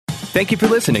Thank you for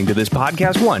listening to this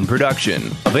Podcast One production.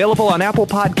 Available on Apple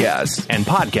Podcasts and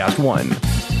Podcast One.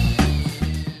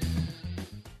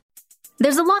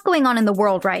 There's a lot going on in the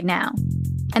world right now,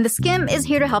 and The Skim is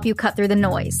here to help you cut through the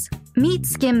noise. Meet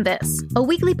Skim This, a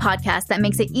weekly podcast that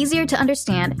makes it easier to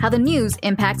understand how the news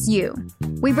impacts you.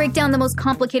 We break down the most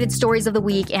complicated stories of the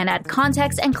week and add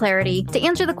context and clarity to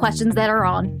answer the questions that are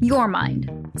on your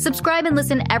mind. Subscribe and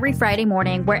listen every Friday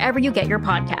morning wherever you get your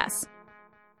podcasts.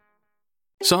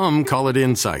 Some call it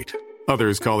insight.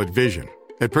 Others call it vision.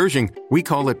 At Pershing, we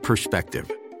call it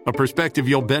perspective. A perspective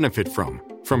you'll benefit from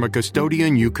a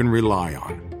custodian you can rely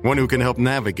on. One who can help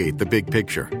navigate the big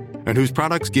picture and whose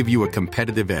products give you a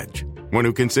competitive edge. One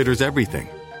who considers everything.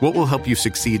 What will help you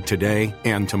succeed today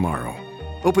and tomorrow?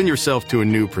 Open yourself to a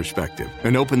new perspective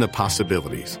and open the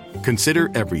possibilities.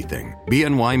 Consider everything.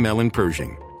 BNY Mellon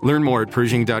Pershing. Learn more at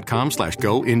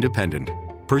Pershing.com/go independent.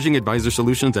 Pershing Advisor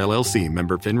Solutions, LLC.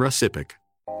 Member FINRA SIPC.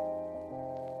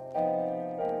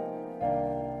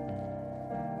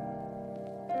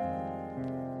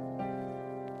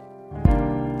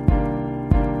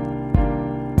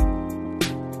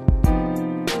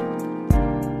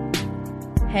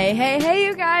 Hey,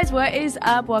 you guys. What is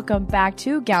up? Welcome back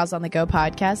to Gals on the Go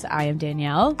podcast. I am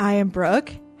Danielle. I am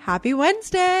Brooke. Happy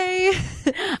Wednesday.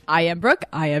 I am Brooke.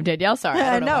 I am Danielle. Sorry.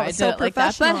 I don't know why I did it like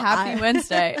that, but happy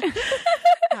Wednesday.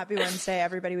 Happy Wednesday,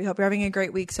 everybody. We hope you're having a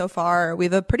great week so far. We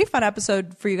have a pretty fun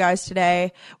episode for you guys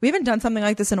today. We haven't done something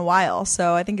like this in a while,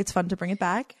 so I think it's fun to bring it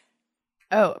back.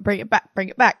 Oh, bring it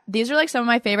back. These are like some of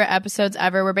my favorite episodes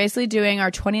ever. We're basically doing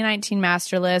our 2019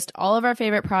 master list, all of our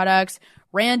favorite products,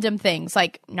 random things,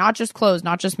 like not just clothes,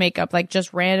 not just makeup, like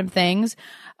just random things.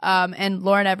 And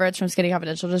Lauren Everett from Skinny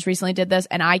Confidential just recently did this,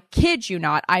 and I kid you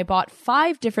not, I bought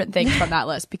 5 different things from that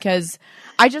list because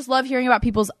I just love hearing about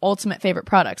people's ultimate favorite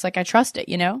products. Like, I trust it,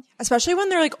 you know? Especially when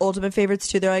they're like ultimate favorites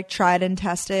too. They're like tried and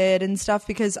tested and stuff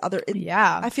because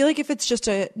I feel like if it's just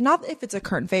not if it's a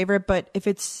current favorite, but if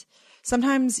it's,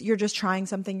 sometimes you're just trying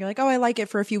something, you're like, oh, I like it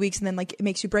for a few weeks, and then like it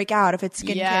makes you break out if it's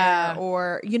skincare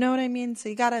or, you know what I mean? So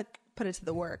you gotta put it to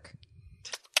the work.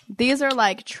 These are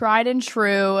like tried and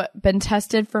true, been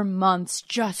tested for months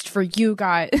just for you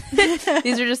guys.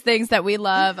 These are just things that we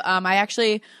love. I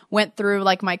actually went through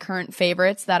like my current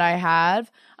favorites that I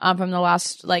have from the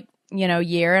last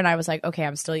year, and I was like, okay,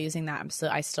 I'm still using that.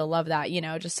 I still love that,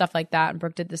 just stuff like that. And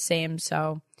Brooke did the same.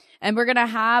 So, and we're gonna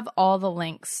have all the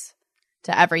links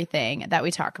to everything that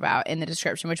we talk about in the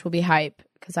description, which will be hype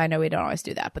because I know we don't always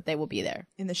do that, but they will be there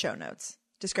in the show notes.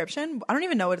 Description? I don't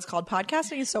even know what it's called.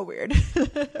 Podcasting is so weird.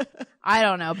 I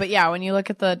don't know. But yeah, when you look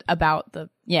at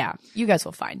you guys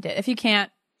will find it. If you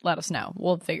can't, let us know.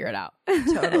 We'll figure it out.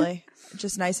 Totally.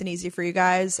 Just nice and easy for you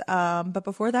guys. But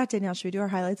before that, Danielle, should we do our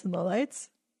highlights and lowlights?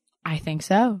 I think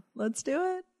so. Let's do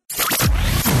it.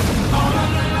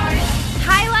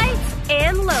 Highlights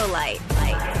and lowlights.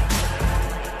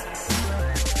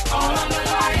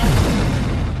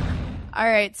 All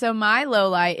right, so my low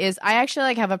light is I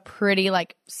actually have a pretty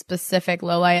specific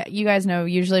low light. You guys know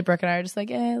usually Brooke and I are just I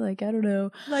don't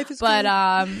know. Life is good.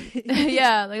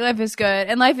 Yeah, life is good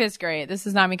and life is great. This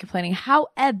is not me complaining.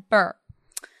 However,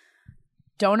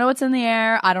 don't know what's in the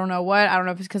air. I don't know what. I don't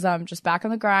know if it's because I'm just back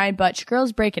on the grind, but your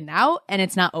girl's breaking out and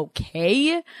it's not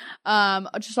okay.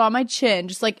 Just on my chin,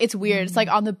 just it's weird. It's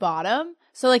on the bottom.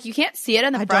 So you can't see it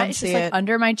in the front. It's just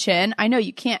under my chin. I know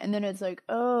you can't. And then it's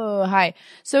oh, hi.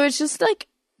 So it's just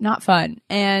not fun.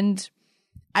 And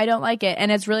I don't like it. And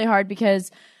it's really hard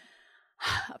because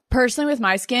personally with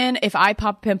my skin, if I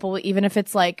pop a pimple, even if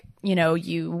it's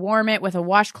you warm it with a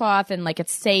washcloth and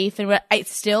it's safe and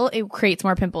it creates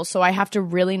more pimples. So I have to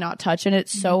really not touch it.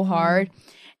 It's so hard.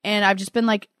 And I've just been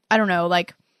I don't know,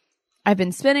 I've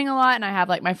been spinning a lot and I have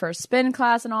my first spin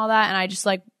class and all that. And I just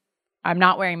I'm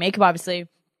not wearing makeup, obviously,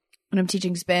 when I'm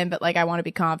teaching spin, but I want to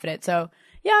be confident. So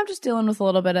yeah, I'm just dealing with a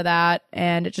little bit of that,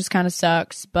 and it just kind of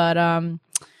sucks. But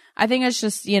I think it's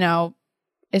just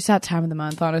it's that time of the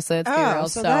month. Honestly, let's be real.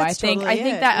 So I think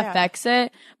that affects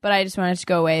it, but I just want it to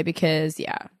go away because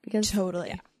totally.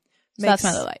 Yeah. So that's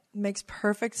my low light. Makes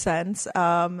perfect sense.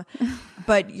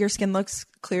 But your skin looks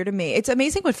clear to me. It's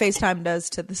amazing what FaceTime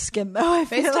does to the skin, though. I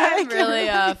feel FaceTime really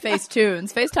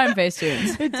FaceTunes. FaceTime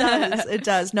FaceTunes. It does. It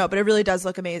does. No, but it really does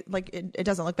look amazing. It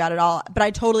doesn't look bad at all. But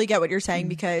I totally get what you're saying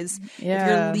because if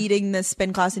you're leading this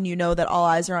spin class and you know that all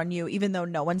eyes are on you, even though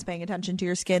no one's paying attention to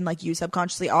your skin, you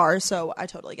subconsciously are. So I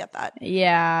totally get that.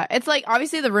 Yeah, it's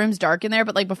obviously the room's dark in there,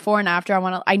 but before and after,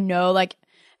 I know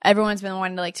everyone's been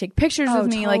wanting to take pictures with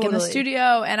me in the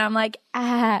studio, and I'm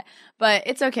but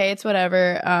it's okay, it's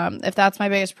whatever. If that's my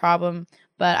biggest problem,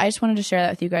 But I just wanted to share that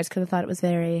with you guys because I thought it was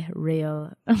very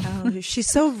real. Oh, she's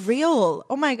so real.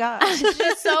 Oh my gosh.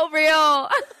 She's so real.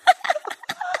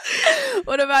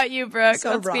 What about you, Brooke?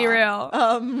 So Let's raw. be real.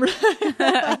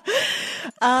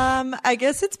 I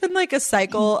guess it's been like a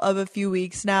cycle of a few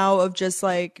weeks now of just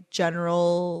like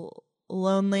general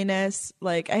loneliness.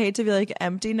 Like, I hate to be like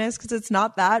emptiness because it's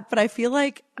not that, but I feel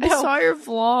like I saw your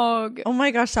vlog. Oh my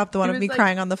gosh, stop the one of me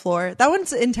crying on the floor. That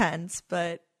one's intense,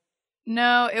 but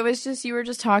no, it was just you were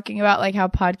just talking about like how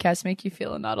podcasts make you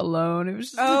feel not alone. It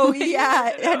was just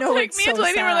yeah, I know. Like it's me so and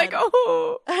Delaney sad. were like,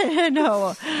 oh, I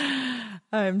know.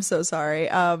 I'm so sorry.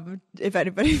 If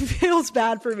anybody feels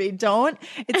bad for me, don't.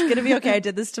 It's gonna be okay. I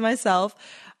did this to myself.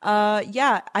 A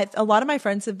lot of my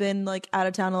friends have been like out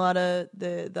of town. A lot of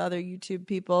the other YouTube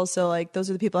people. So like those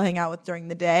are the people I hang out with during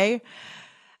the day.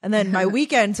 And then my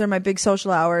weekends are my big social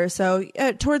hours. So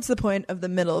towards the point of the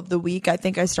middle of the week, I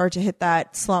think I start to hit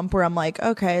that slump where I'm like,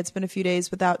 okay, it's been a few days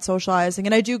without socializing.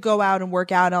 And I do go out and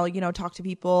work out. And I'll, talk to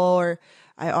people, or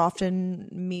I often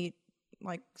meet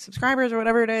like subscribers or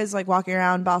whatever it is, like walking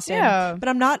around Boston. Yeah. But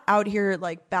I'm not out here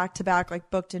like back to back,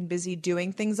 like booked and busy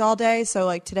doing things all day. So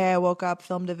like today I woke up,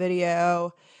 filmed a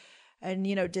video, and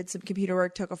did some computer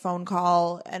work, took a phone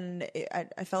call, and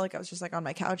I felt like I was just like on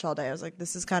my couch all day. I was like,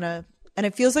 this is kind of, and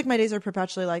it feels like my days are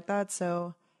perpetually like that.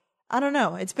 So I don't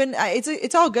know. It's been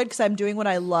it's all good because I'm doing what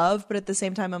I love, but at the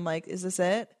same time I'm like, is this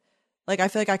it? Like, I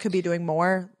feel like I could be doing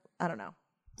more. I don't know.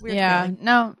 Weird feeling.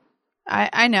 No,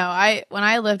 I know. When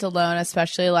I lived alone,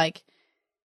 especially, like,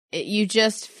 you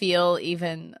just feel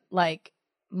even like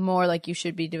more like you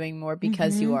should be doing more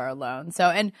because you are alone.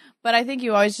 So, but I think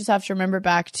you always just have to remember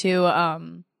back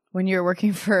to when you're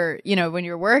working when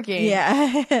you're working,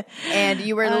 Yeah. and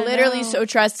you were literally so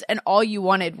stressed, and all you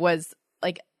wanted was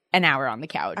like an hour on the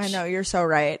couch. I know, you're so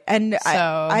right. And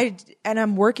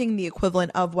I'm working the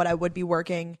equivalent of what I would be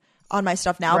working on my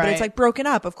stuff now, but it's like broken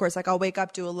up. Of course, like I'll wake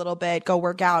up, do a little bit, go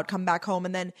work out, come back home,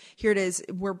 and then here it is.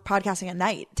 We're podcasting at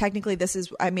night. Technically,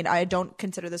 I don't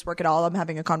consider this work at all. I'm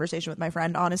having a conversation with my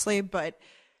friend, honestly, but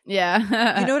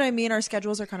yeah, you know what I mean? Our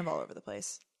schedules are kind of all over the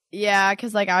place. Yeah,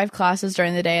 because like I have classes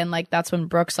during the day, and like that's when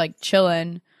Brooke's like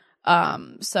chilling.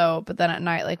 But then at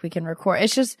night, like we can record.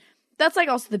 It's just that's like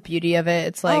also the beauty of it.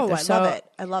 It's like I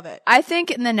love it. I think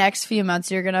in the next few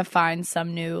months you're gonna find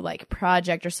some new like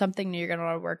project or something new you're gonna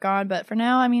want to work on. But for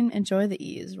now, I mean, enjoy the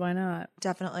ease. Why not?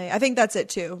 Definitely. I think that's it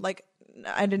too. Like,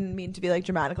 I didn't mean to be like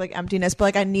dramatic, like emptiness, but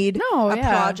like I need a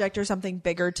project or something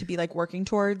bigger to be like working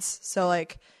towards. So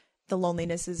like the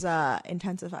loneliness is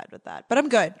intensified with that. But I'm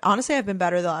good. Honestly, I've been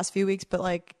better the last few weeks, but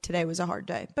like today was a hard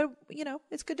day. But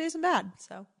it's good days and bad.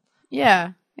 So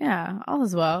yeah, all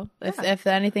is well. If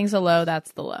anything's a low,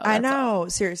 that's the low. I know.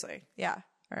 Seriously. Yeah.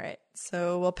 All right.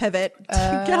 So we'll pivot.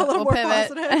 Get a little more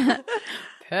positive.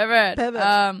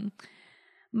 Pivot.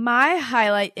 My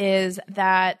highlight is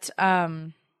that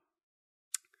so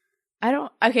I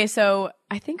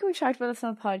think we've talked about this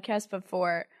on the podcast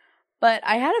before, but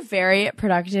I had a very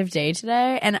productive day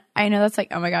today, and I know that's like,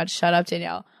 oh my God, shut up,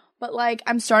 Danielle. But like,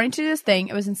 I'm starting to do this thing.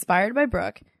 It was inspired by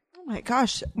Brooke. Oh my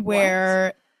gosh.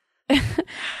 Where I think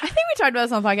we talked about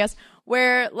this on the podcast,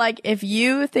 where like if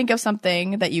you think of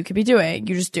something that you could be doing,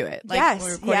 you just do it. Like when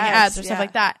we're recording ads or stuff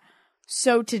like that.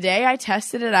 So today I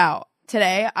tested it out.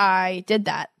 Today I did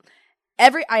that.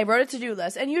 I wrote a to-do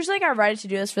list, and usually like I write a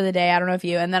to-do list for the day. I don't know if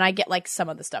you, and then I get like some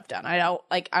of the stuff done. I don't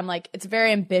like, I'm like, it's a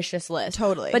very ambitious list.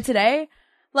 Totally. But today,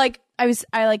 like I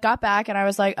like got back and I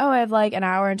was like, oh, I have like an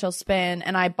hour until spin,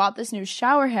 and I bought this new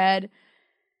shower head,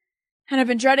 and I've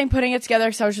been dreading putting it together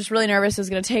because I was just really nervous it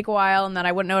was going to take a while and then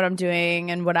I wouldn't know what I'm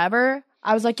doing and whatever.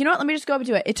 I was like, you know what? Let me just go up and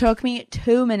do it. It took me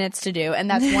 2 minutes to do, and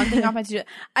that's one thing off my to-do.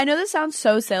 I know this sounds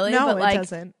so silly, but like, it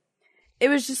doesn't. It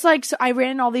was just like, so I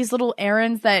ran all these little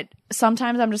errands that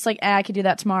sometimes I'm just like, I could do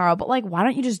that tomorrow. But like, why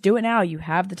don't you just do it now? You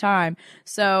have the time.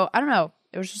 So I don't know.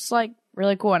 It was just like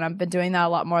really cool. And I've been doing that a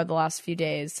lot more the last few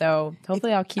days. So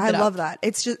hopefully I'll keep it up. I love that.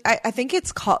 It's just, I think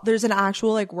it's called, there's an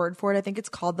actual like word for it. I think it's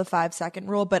called the 5-second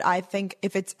rule. But I think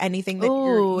if it's anything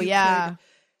that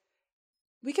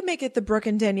we can make it the Brooke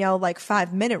and Danielle like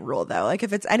 5-minute rule though. Like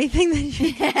if it's anything that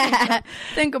you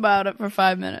think about it for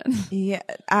 5 minutes. Yeah,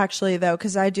 actually though,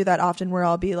 because I do that often where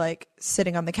I'll be like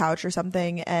sitting on the couch or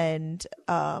something, and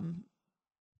my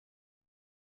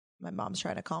mom's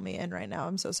trying to call me in right now.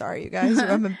 I'm so sorry, you guys.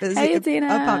 I'm a busy, hey, Tina.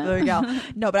 a popular gal.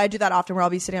 No, but I do that often where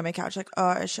I'll be sitting on my couch like, oh,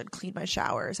 I should clean my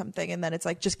shower or something, and then it's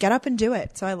like, just get up and do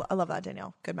it. So I love that,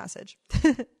 Danielle. Good message.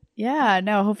 Yeah,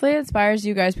 no, hopefully it inspires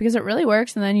you guys because it really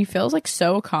works, and then you feel like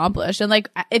so accomplished. And like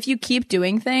if you keep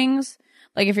doing things,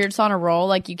 like if you're just on a roll,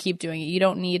 like you keep doing it. You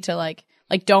don't need to like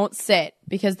don't sit,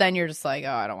 because then you're just like,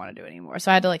 oh, I don't want to do it anymore.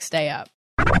 So I had to like stay up.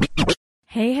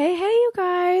 Hey, you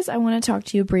guys. I want to talk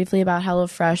to you briefly about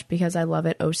HelloFresh because I love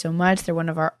it oh so much. They're one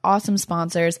of our awesome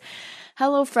sponsors.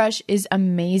 HelloFresh is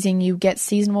amazing. You get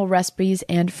seasonal recipes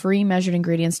and free measured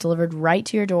ingredients delivered right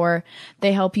to your door.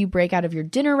 They help you break out of your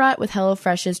dinner rut with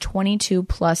HelloFresh's 22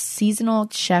 plus seasonal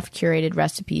chef curated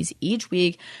recipes each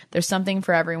week. There's something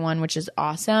for everyone, which is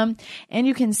awesome. And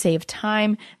you can save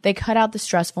time. They cut out the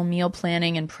stressful meal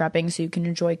planning and prepping so you can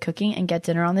enjoy cooking and get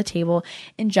dinner on the table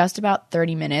in just about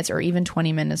 30 minutes or even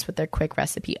 20 minutes with their quick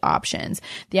recipe options.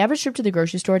 The average trip to the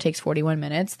grocery store takes 41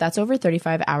 minutes. That's over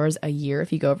 35 hours a year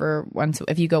if you go once a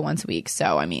week.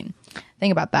 So, I mean,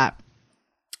 think about that.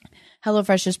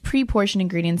 HelloFresh's pre-portioned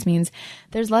ingredients means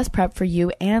there's less prep for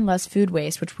you and less food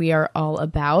waste, which we are all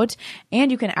about.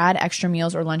 And you can add extra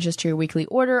meals or lunches to your weekly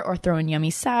order or throw in yummy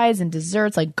sides and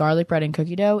desserts like garlic bread and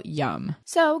cookie dough. Yum.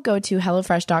 So go to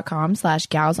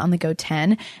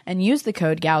HelloFresh.com/galsonthego10 and use the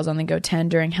code galsonthego10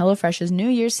 during HelloFresh's New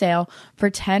Year's sale for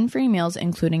 10 free meals,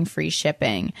 including free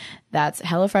shipping. That's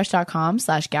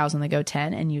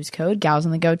HelloFresh.com/galsonthego10 and use code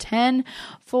galsonthego10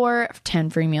 for 10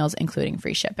 free meals, including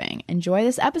free shipping. Enjoy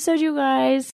this episode, you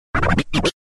guys.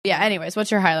 Yeah, anyways,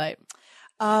 what's your highlight?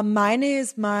 Mine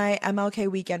is my MLK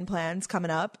weekend plans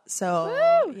coming up.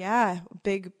 So woo! Yeah,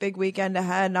 big weekend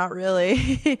ahead. Not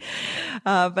really.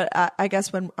 But I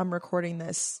guess when I'm recording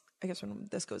this, when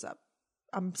this goes up,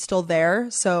 I'm still there.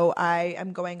 So I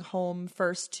am going home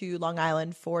first to Long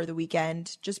Island for the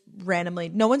weekend, just randomly.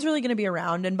 No one's really going to be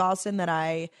around in Boston that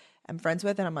I am friends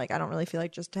with. And I'm like, I don't really feel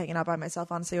like just hanging out by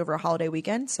myself, honestly, over a holiday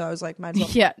weekend. So I was like, might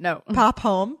as well pop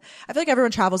home. I feel like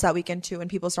everyone travels that weekend too, and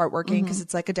people start working because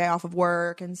it's like a day off of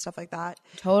work and stuff like that.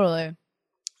 Totally.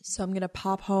 So I'm going to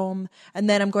pop home, and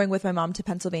then I'm going with my mom to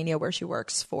Pennsylvania where she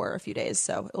works for a few days.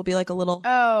 So it'll be like a double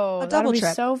that'll be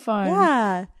trip. So fun.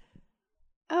 Yeah.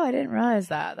 Oh, I didn't realize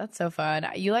that. That's so fun.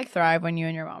 You like thrive when you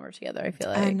and your mom are together, I feel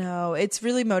like. I know. It's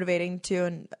really motivating too.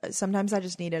 And sometimes I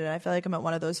just need it. And I feel like I'm at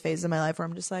one of those phases in my life where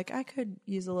I'm just like, I could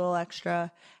use a little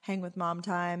extra hang with mom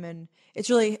time. And it's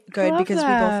really good because we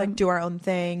both like do our own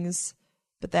things,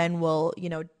 but then we'll,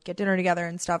 get dinner together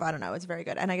and stuff. I don't know. It's very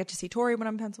good. And I get to see Tori when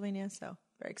I'm in Pennsylvania. So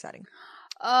very exciting.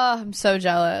 Oh, I'm so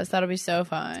jealous. That'll be so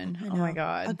fun. Oh my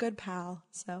God. A good pal.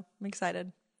 So I'm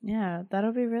excited. Yeah,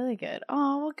 that'll be really good.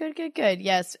 Oh, well, good.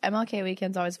 Yes, MLK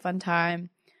weekend's always a fun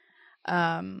time.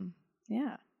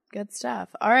 Yeah, good stuff.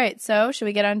 All right, so should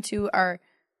we get on to our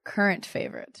current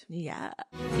favorite? Yeah.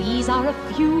 These are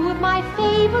a few of my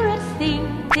favorite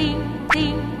things. I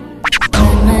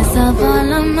myself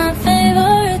all of my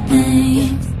favorite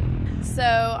things. So,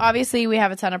 obviously, we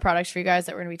have a ton of products for you guys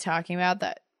that we're going to be talking about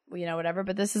that, whatever.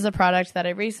 But this is a product that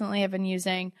I recently have been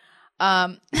using.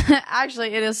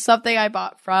 Actually, it is something I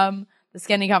bought from the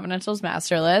Skinny Confidential's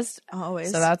master list. Always.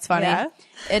 So that's funny. Yeah.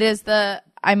 It is I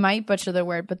might butcher the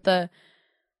word, but the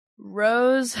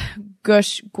Rose Gua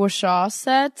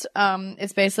set.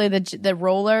 It's basically the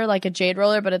roller, like a jade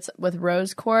roller, but it's with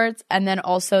rose quartz. And then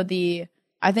also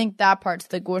I think that part's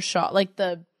the gua sha, like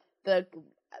guys,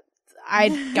 I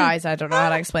don't know how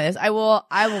to explain this. I will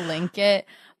link it,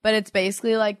 but it's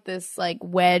basically like this like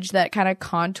wedge that kind of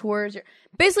contours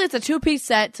basically it's a 2-piece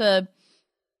set to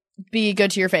be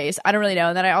good to your face. I don't really know.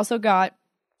 And then I also got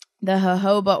the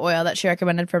jojoba oil that she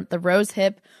recommended from the rose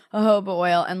hip jojoba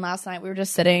oil. And last night we were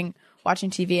just sitting watching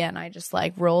TV and I just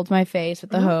like rolled my face with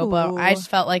the jojoba. I just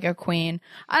felt like a queen.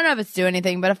 I don't know if it's doing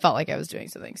anything, but it felt like I was doing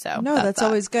something. So no, that's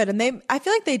always good. And I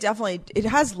feel like it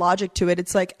has logic to it.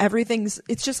 It's like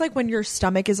it's just like when your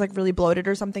stomach is like really bloated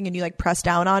or something and you like press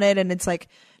down on it and it's like,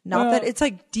 not that it's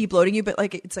like de-bloating you, but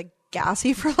like it's like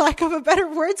gassy for lack of a better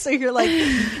word. So you're like,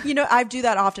 I do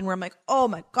that often where I'm like, oh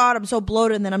my God, I'm so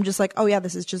bloated. And then I'm just like, oh yeah,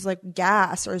 this is just like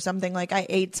gas or something. Like I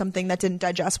ate something that didn't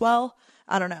digest well.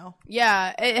 I don't know.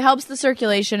 Yeah, it helps the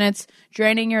circulation. It's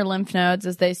draining your lymph nodes,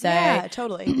 as they say. Yeah,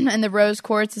 totally. And the rose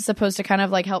quartz is supposed to kind of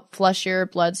like help flush your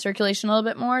blood circulation a little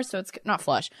bit more. So it's not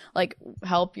flush, like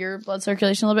help your blood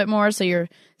circulation a little bit more so your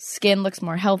skin looks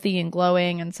more healthy and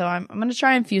glowing. And so I'm going to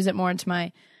try and fuse it more into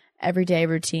my everyday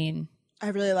routine. I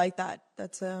really like that.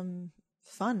 That's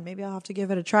fun. Maybe I'll have to give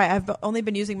it a try. I've only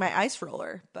been using my ice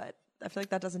roller, but I feel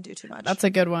like that doesn't do too much. That's a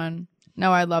good one.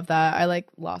 No, I love that. I like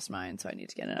lost mine, so I need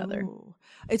to get another. Ooh.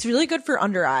 It's really good for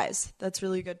under eyes. That's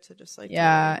really good to just like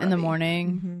in the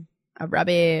morning. Mm-hmm. A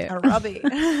rubby.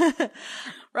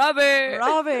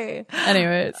 Robbie.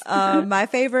 Anyways. My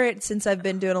favorite, since I've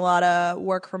been doing a lot of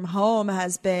work from home,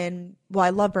 has been, I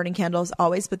love burning candles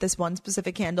always, but this one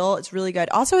specific candle, it's really good.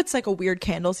 Also, it's like a weird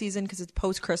candle season because it's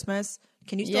post-Christmas.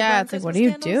 Can you still burn it's like, Christmas what do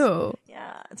you candles? do?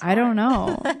 Yeah, it's I don't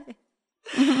know.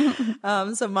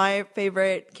 So my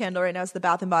favorite candle right now is the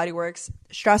Bath and Body Works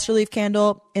stress relief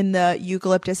candle in the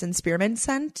eucalyptus and spearmint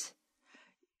scent.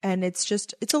 And it's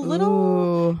a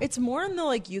little, it's more on the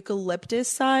like eucalyptus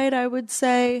side, I would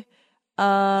say.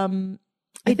 I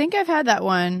think I've had that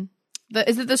one.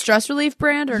 Is it the Stress Relief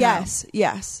brand or yes, no?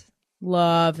 Yes.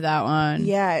 Love that one.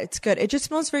 Yeah, it's good. It just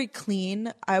smells very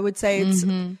clean. I would say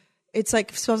it's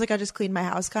like smells like I just cleaned my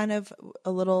house, kind of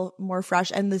a little more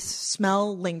fresh, and the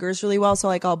smell lingers really well. So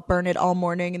like I'll burn it all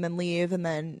morning and then leave and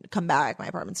then come back. My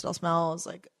apartment still smells.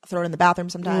 Like throw it in the bathroom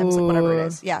sometimes, like whatever it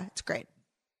is. Yeah, it's great.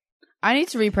 I need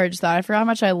to repurchase that. I forgot how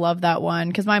much I love that one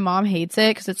because my mom hates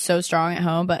it because it's so strong at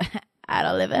home, but I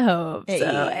don't live at home.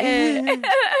 Hey.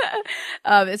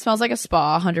 So it smells like a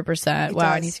spa, 100%.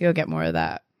 Wow, I need to go get more of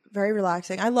that. Very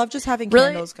relaxing. I love just having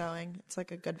candles going. It's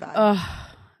like a good vibe.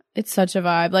 It's such a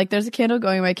vibe. Like there's a candle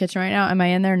going in my kitchen right now. Am I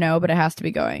in there? No, but it has to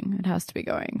be going. It has to be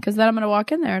going because then I'm going to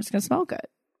walk in there. It's going to smell good.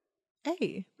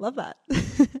 Hey, love that.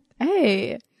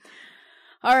 Hey.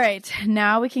 All right.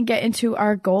 Now we can get into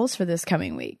our goals for this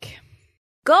coming week.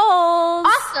 Goals!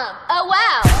 Awesome! Oh,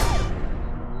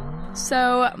 wow!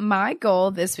 So my goal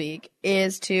this week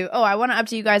is to, I want to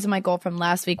update you guys on my goal from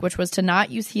last week, which was to not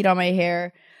use heat on my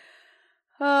hair.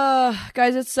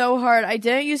 Guys, it's so hard. I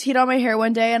didn't use heat on my hair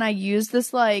one day and I used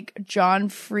this like John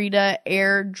Frieda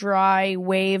air dry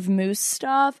wave mousse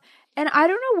stuff. And I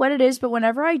don't know what it is, but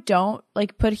whenever I don't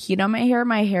like put heat on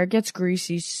my hair gets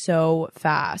greasy so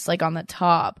fast, like on the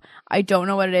top. I don't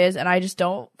know what it is and I just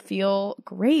don't feel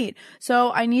great.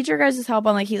 So I need your guys' help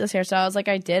on like heatless hairstyles. Like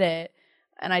I did it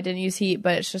and I didn't use heat,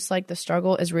 but it's just like the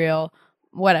struggle is real.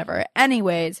 Whatever.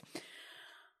 Anyways,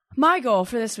 my goal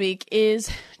for this week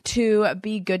is to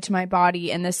be good to my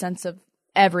body in the sense of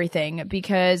everything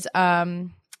because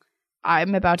I'm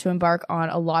about to embark on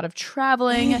a lot of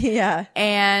traveling. Yeah.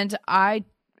 And I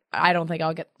don't think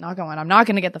I'll get, knock on wood, I'm not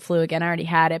going to get the flu again. I already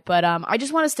had it. But I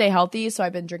just want to stay healthy. So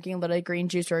I've been drinking a little green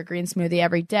juice or a green smoothie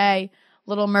every day.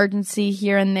 Little emergency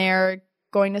here and there.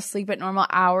 Going to sleep at normal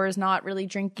hours. Not really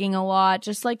drinking a lot.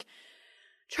 Just like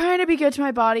trying to be good to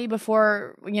my body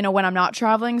before, when I'm not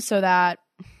traveling so that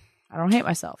I don't hate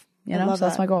myself. So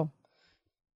that's my goal.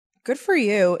 Good for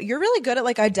you. You're really good at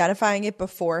like identifying it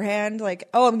beforehand. Like,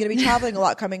 I'm going to be traveling a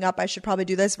lot coming up. I should probably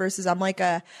do this versus I'm like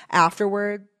a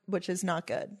afterward, which is not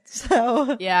good.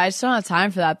 So yeah, I just don't have time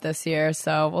for that this year.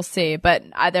 So we'll see. But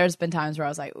there's been times where I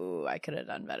was like, ooh, I could have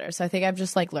done better. So I think I'm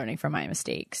just like learning from my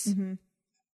mistakes. Mm-hmm.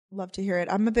 Love to hear it.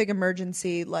 I'm a big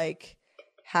emergency, like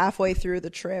halfway through the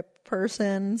trip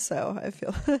person. So I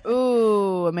feel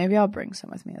ooh, maybe I'll bring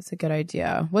some with me. That's a good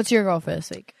idea. What's your goal for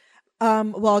this week?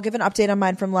 Well, I'll give an update on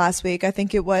mine from last week. I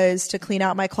think it was to clean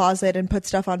out my closet and put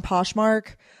stuff on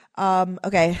Poshmark.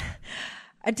 Okay.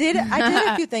 I did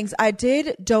a few things. I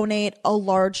did donate a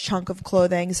large chunk of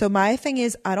clothing. So my thing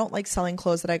is I don't like selling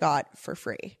clothes that I got for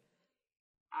free.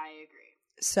 I agree.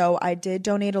 So I did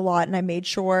donate a lot and I made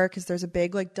sure because there's a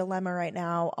big like dilemma right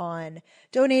now on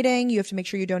donating. You have to make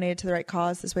sure you donate it to the right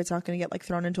cause. This way it's not going to get like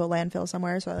thrown into a landfill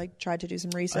somewhere. So I like tried to do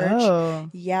some research. Oh.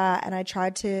 Yeah. And I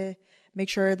tried to make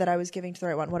sure that I was giving to the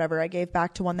right one, whatever. I gave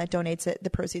back to one that donates the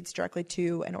proceeds directly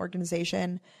to an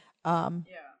organization.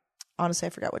 Honestly, I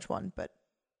forgot which one, but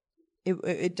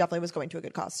it definitely was going to a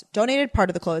good cause. Donated part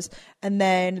of the clothes. And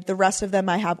then the rest of them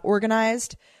I have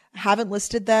organized. I haven't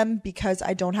listed them because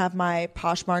I don't have my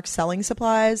Poshmark selling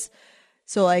supplies.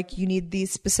 So like you need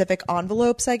these specific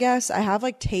envelopes, I guess. I have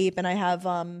like tape and I have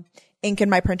ink in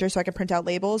my printer so I can print out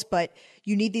labels, but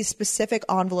you need these specific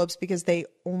envelopes because they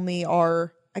only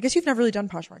are, I guess you've never really done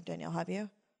Poshmark, Danielle, have you?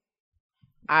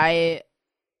 I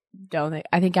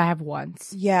think I have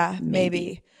once. Yeah,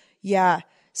 maybe. Yeah.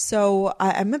 So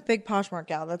I'm a big Poshmark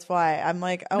gal. That's why I'm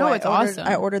like, awesome.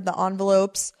 I ordered the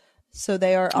envelopes. So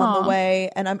they are on the way.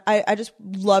 And I just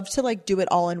love to like do it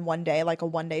all in one day, like a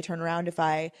 1 day turnaround. If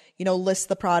I, list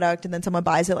the product and then someone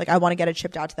buys it, like I want to get it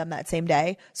shipped out to them that same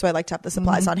day. So I like to have the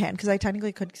supplies on hand because I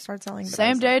technically could start selling.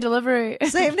 Same day delivery.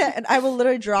 Same day. And I will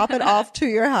literally drop it off to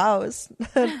your house.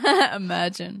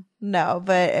 Imagine. No,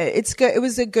 but it's good. It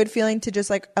was a good feeling to just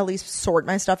like at least sort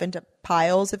my stuff into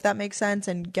piles, if that makes sense,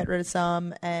 and get rid of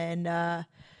some. And, I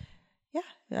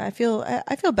feel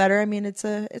better. I mean, it's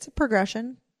a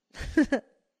progression.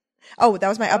 Oh, that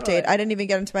was my update. I didn't even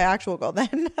get into my actual goal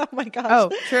then. Oh my gosh. Oh,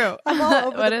 true. I'm all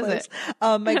over what the is place.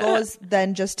 it? My goal is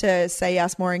then just to say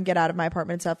yes more and get out of my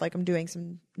apartment and stuff. Like I'm doing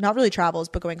some, not really travels,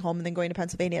 but going home and then going to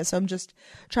Pennsylvania. So I'm just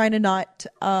trying to not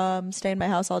stay in my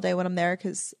house all day when I'm there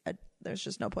because there's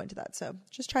just no point to that. So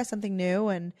just try something new.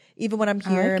 And even when I'm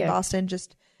here in Boston,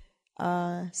 just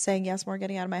saying yes more,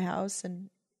 getting out of my house and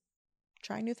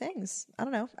trying new things. I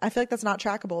don't know. I feel like that's not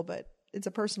trackable, but it's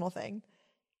a personal thing.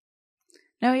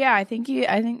 No, yeah, I think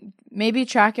maybe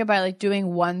track it by like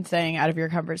doing one thing out of your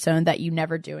comfort zone that you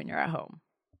never do when you're at home.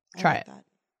 Try it. That.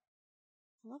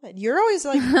 Love it. You're always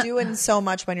like doing so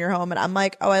much when you're home, and I'm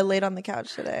like, oh, I laid on the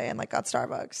couch today and like got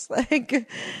Starbucks. Like,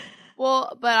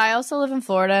 well, but I also live in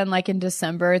Florida, and like in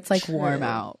December, it's like warm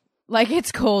out. Like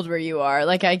it's cold where you are.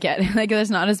 Like I get it. Like there's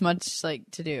not as much like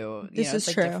to do. This is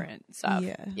it's, true. Like, different stuff.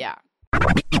 Yeah.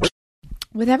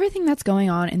 With everything that's going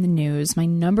on in the news, my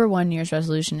number one New Year's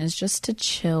resolution is just to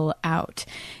chill out.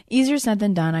 Easier said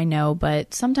than done, I know,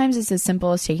 but sometimes it's as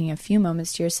simple as taking a few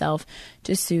moments to yourself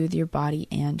to soothe your body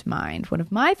and mind. One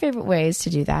of my favorite ways to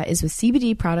do that is with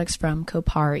CBD products from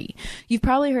Kopari. You've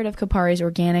probably heard of Kopari's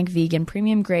organic, vegan,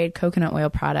 premium grade coconut oil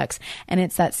products, and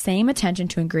it's that same attention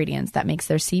to ingredients that makes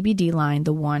their CBD line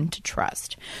the one to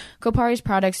trust. Kopari's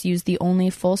products use the only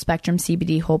full spectrum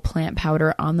CBD whole plant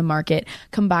powder on the market,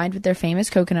 combined with their famous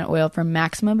coconut oil for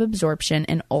maximum absorption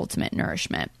and ultimate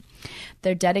nourishment.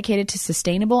 They're dedicated to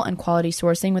sustainable and quality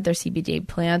sourcing with their CBD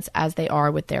plants as they are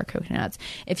with their coconuts.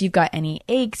 If you've got any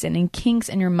aches and any kinks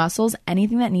in your muscles,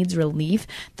 anything that needs relief,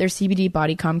 their CBD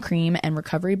Body Calm Cream and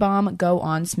Recovery Balm go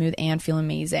on smooth and feel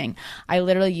amazing. I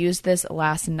literally used this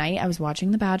last night. I was watching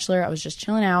The Bachelor. I was just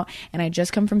chilling out and I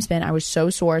just come from spin. I was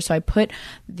so sore. So I put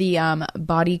the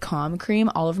Body Calm Cream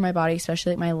all over my body,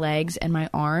 especially like my legs and my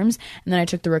arms. And then I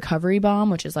took the Recovery Balm,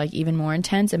 which is like even more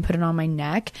intense, and put it on my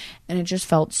neck. And it just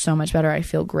felt so much better. I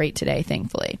feel great today,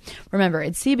 thankfully. Remember,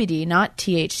 it's CBD, not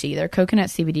THC. Their coconut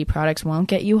CBD products won't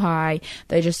get you high.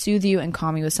 They just soothe you and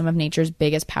calm you with some of nature's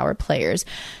biggest power players,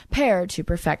 paired to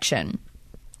perfection.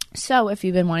 So if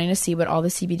you've been wanting to see what all the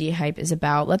CBD hype is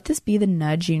about, let this be the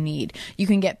nudge you need. You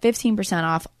can get 15%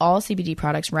 off all CBD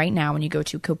products right now when you go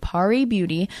to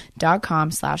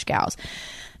koparibeauty.com/gals.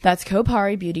 That's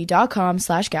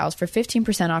koparibeauty.com/gals for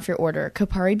 15% off your order.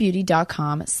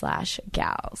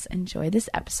 koparibeauty.com/gals. Enjoy this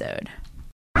episode.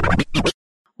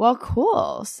 Well,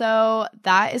 cool. So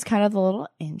that is kind of the little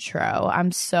intro.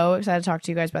 I'm so excited to talk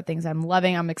to you guys about things I'm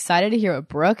loving. I'm excited to hear what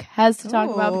Brooke has to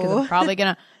talk about because I'm probably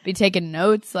going to be taking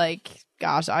notes. Like,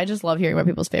 gosh, I just love hearing about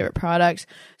people's favorite products.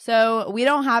 So we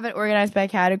don't have it organized by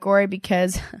category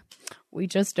because we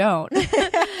just don't.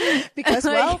 Because,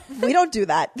 well, we don't do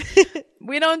that.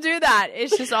 We don't do that.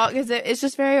 It's just all because it's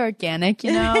just very organic,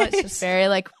 you know? It's just very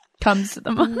like comes to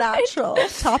the mind. Natural,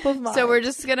 top of mind. So we're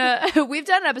just gonna we've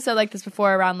done an episode like this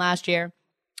before around last year,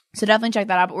 so definitely check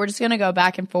that out. But we're just gonna go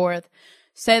back and forth,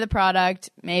 say the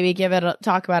product, maybe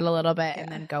talk about it a little bit, and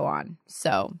then go on.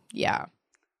 So yeah.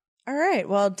 All right.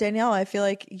 Well, Danielle, I feel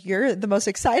like you're the most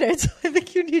excited, so I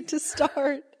think you need to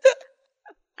start.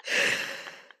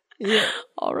 Yeah.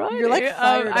 All right. You're like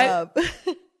fired up.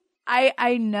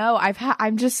 I know.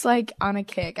 I'm just like on a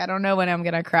kick. I don't know when I'm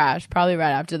gonna crash. Probably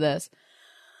right after this.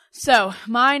 So,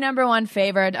 my number one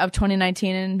favorite of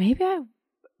 2019, and maybe I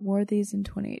wore these in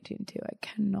 2018 too. I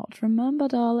cannot remember,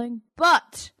 darling.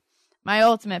 But my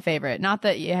ultimate favorite, not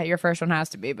that your first one has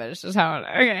to be, but it's just how.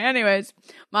 Okay, anyways,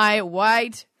 my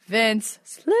white Vince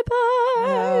slippers.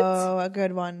 Oh, a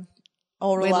good one.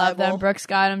 Oh, reliable. We love them. Brooks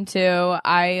got them too.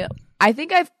 I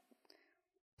think I've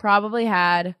probably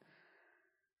had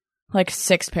like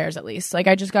 6 pairs at least. Like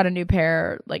I just got a new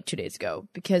pair like 2 days ago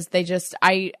because they just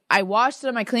I washed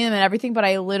them, I clean them and everything, but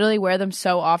I literally wear them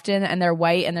so often and they're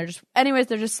white and they're just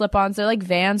slip-ons. They're like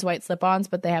Vans white slip-ons,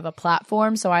 but they have a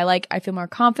platform, so I feel more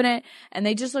confident and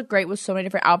they just look great with so many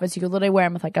different outfits. You could literally wear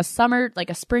them with like a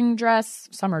spring dress,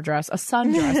 a sundress, that's what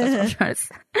I'm trying to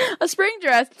say. A spring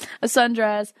dress, a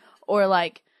sundress, or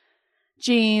like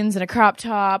jeans and a crop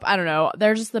top. I don't know.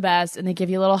 They're just the best and they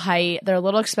give you a little height. They're a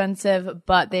little expensive,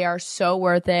 but they are so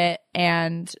worth it.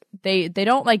 And they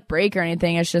don't like break or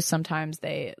anything. It's just sometimes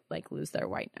they like lose their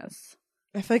whiteness.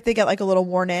 I feel like they get like a little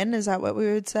worn in. Is that what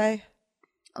we would say?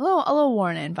 A little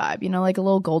worn in vibe, you know, like a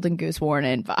little golden goose worn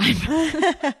in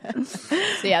vibe.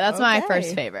 So yeah, that's my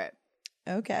first favorite.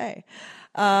 Okay.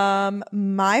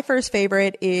 My first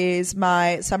favorite is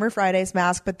my Summer Fridays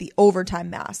mask, but the overtime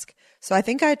mask. So I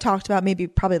think I talked about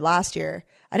probably last year.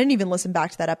 I didn't even listen back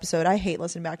to that episode. I hate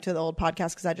listening back to the old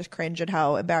podcast because I just cringe at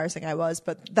how embarrassing I was,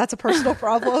 but that's a personal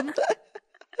problem.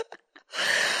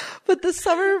 But the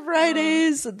Summer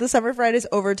Fridays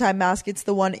overtime mask, it's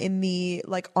the one in the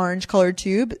like orange colored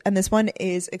tube. And this one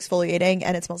is exfoliating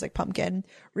and it smells like pumpkin.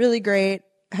 Really great.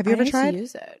 Have you ever tried? To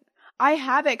use it. I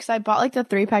have it because I bought like the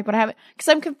 3-pack, but I haven't because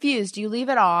I'm confused. Do you leave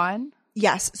it on?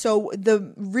 Yes. So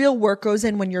the real work goes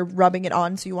in when you're rubbing it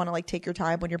on. So you want to like take your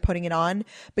time when you're putting it on,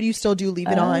 but you still do leave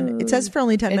it on. It says for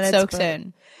only 10 minutes. It soaks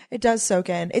in. It does soak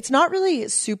in. It's not really an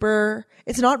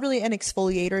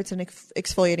exfoliator. It's an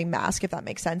exfoliating mask, if that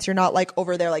makes sense. You're not like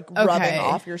over there like rubbing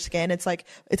off your skin. It's like,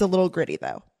 it's a little gritty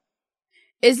though.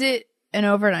 Is it an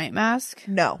overnight mask?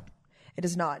 No, it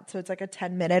is not. So it's like a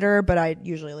 10-minuter, but I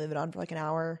usually leave it on for like an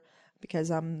hour.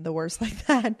 because I'm the worst like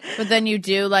that. But then you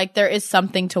do, like, there is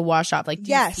something to wash off. Like,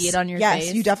 do you see it on your face?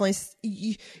 Yes, you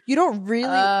dedefinitely you don't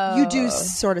really you do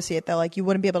sort of see it though. Like, you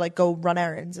wouldn't be able to like go run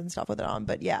errands and stuff with it on,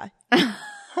 but yeah.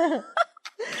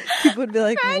 People would be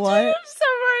like, what?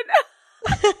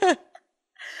 Someone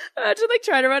imagine like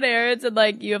trying to run errands and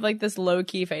like you have like this low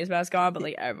key face mask on, but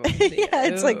like everyone yeah,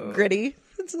 it's like gritty.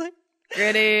 It's like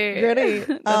gritty.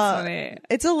 That's funny.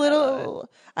 It's a little.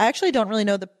 I actually don't really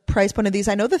know the price point of these.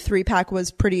 I know the 3-pack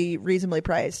was pretty reasonably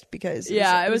priced because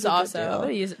it was awesome. I'm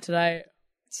gonna use it tonight.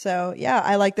 So yeah,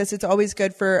 I like this. It's always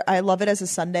good for. I love it as a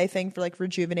Sunday thing for like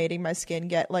rejuvenating my skin.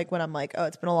 Get like when I'm like, oh,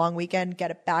 it's been a long weekend.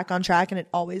 Get it back on track, and it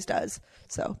always does.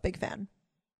 So big fan.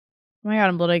 Oh my God,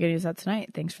 I'm literally going to use that tonight.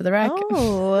 Thanks for the rec.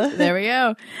 Oh. There we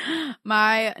go.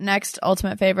 My next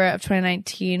ultimate favorite of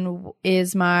 2019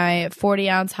 is my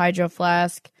 40-ounce Hydro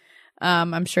Flask.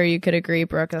 I'm sure you could agree,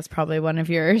 Brooke. That's probably one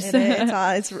of yours.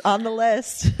 It's on the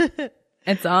list.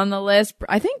 It's on the list.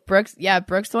 I think Brooke's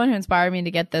the one who inspired me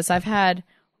to get this. I've had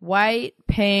white,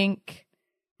 pink,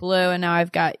 blue, and now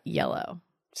I've got yellow.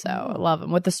 So I love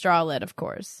them. With the straw lid, of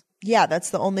course. Yeah,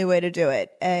 that's the only way to do it.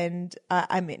 And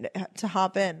I mean, to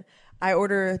hop in. I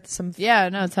ordered some. I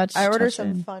ordered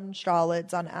some fun straw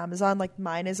lids on Amazon. Like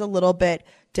mine is a little bit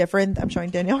different. I'm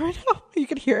showing Danielle right now. You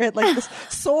can hear it, like this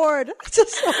sword. It's a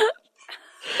sword.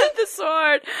 The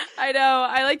sword. I know.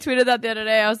 I like tweeted that the other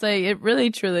day. I was like, it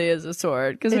really truly is a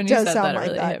sword. Because when you said that, it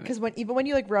really hit me. Because even when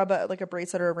you like rub a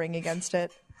bracelet or a ring against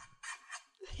it.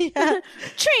 Yeah.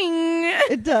 Ching!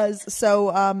 It does.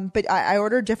 So, but I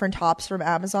ordered different tops from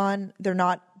Amazon. They're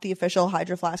not the official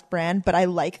Hydro Flask brand, but I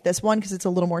like this one because it's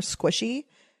a little more squishy.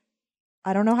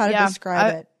 I don't know how to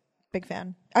describe it. Big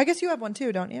fan. I guess you have one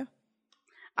too, don't you?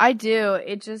 I do.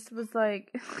 It just was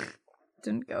like,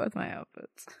 didn't go with my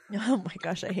outfits. Oh my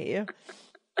gosh, I hate you.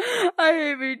 I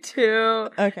hate me too.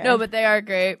 Okay. No, but they are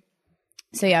great.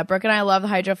 So yeah, Brooke and I love the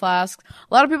Hydro Flasks.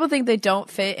 A lot of people think they don't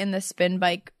fit in the spin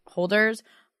bike holders.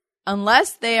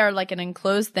 Unless they are like an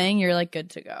enclosed thing, you're like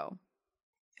good to go.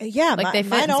 Yeah, like they fit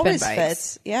mine in always spin bikes.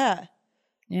 fits. Yeah.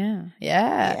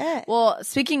 Yeah. Well,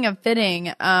 speaking of fitting,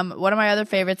 one of my other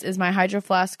favorites is my Hydro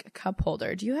Flask cup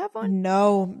holder. Do you have one?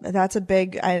 No, that's a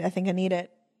big. I think I need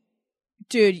it,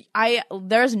 dude.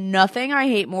 There's nothing I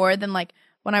hate more than like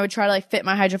when I would try to like fit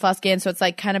my Hydro Flask in, so it's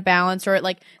like kind of balanced, or it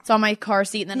like it's on my car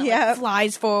seat and then it like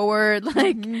flies forward.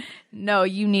 Like, no,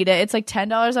 you need it. It's like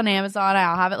 $10 on Amazon.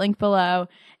 I'll have it linked below.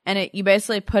 And you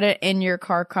basically put it in your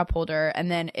car cup holder,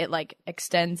 and then it like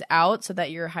extends out so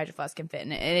that your Hydro Flask can fit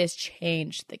in it. It has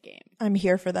changed the game. I'm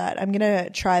here for that. I'm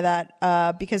gonna try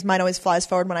that because mine always flies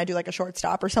forward when I do like a short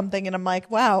stop or something, and I'm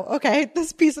like, wow, okay,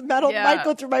 this piece of metal might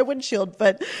go through my windshield,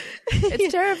 but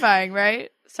it's terrifying, right?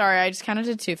 Sorry, I just kind of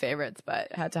did two favorites, but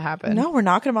it had to happen. No, we're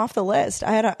knocking them off the list.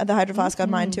 I had the Hydro Flask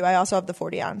on mine too. I also have the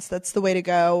 40-ounce. That's the way to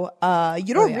go.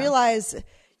 You don't realize.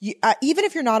 Even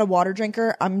if you're not a water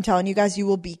drinker, I'm telling you guys, you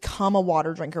will become a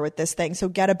water drinker with this thing. So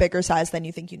get a bigger size than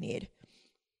you think you need.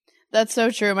 That's so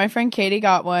true. My friend Katie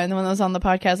got one, the one that was on the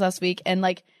podcast last week. And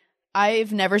like,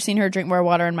 I've never seen her drink more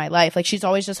water in my life. Like, she's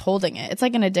always just holding it. It's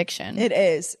like an addiction. It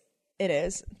is.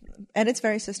 And it's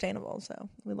very sustainable. So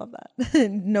we love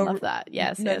that. Love that.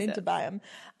 Yes. No need to buy them.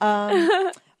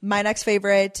 My next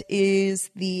favorite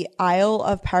is the Isle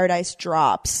of Paradise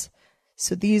drops.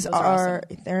 So these are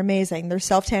awesome. They're amazing. They're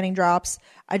self-tanning drops.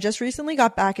 I just recently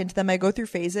got back into them. I go through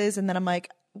phases and then I'm like,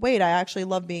 wait, I actually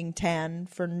love being tan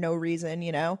for no reason,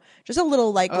 you know? Just a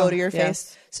little light glow to your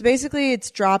face. So basically it's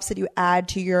drops that you add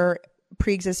to your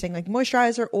pre-existing like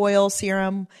moisturizer, oil,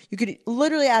 serum. You could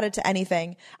literally add it to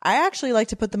anything. I actually like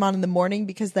to put them on in the morning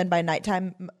because then by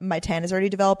nighttime my tan is already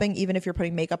developing. Even if you're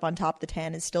putting makeup on top, the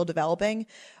tan is still developing.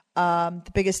 The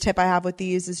biggest tip I have with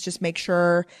these is just make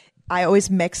sure I always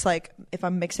mix, like if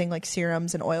I'm mixing like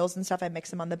serums and oils and stuff, I mix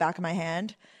them on the back of my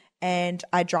hand and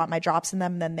I drop my drops in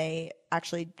them. And then they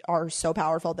actually are so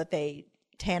powerful that they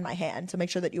tan my hand. So make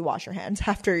sure that you wash your hands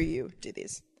after you do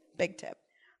these. Big tip.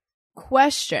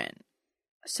 Question.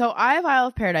 So I have Isle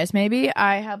of Paradise. Maybe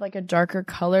I have like a darker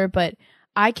color, but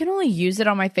I can only use it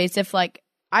on my face if like,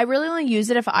 I really only use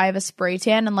it if I have a spray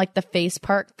tan and like the face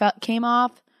part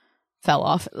fell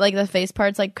off. Like the face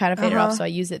part's like kind of faded off, so I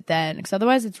use it then. Because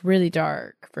otherwise it's really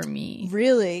dark for me.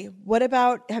 Really? What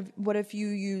if you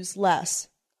use less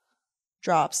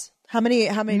drops? How many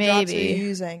drops are you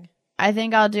using? I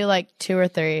think I'll do like 2 or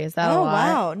 3. Is that a lot? Oh,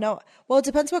 wow. No. Well, it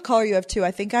depends what color you have too.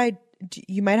 I think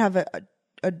you might have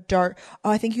a dark. Oh,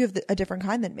 I think you have a different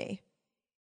kind than me.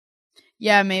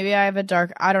 Yeah, maybe I have a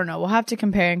dark. I don't know. We'll have to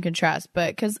compare and contrast.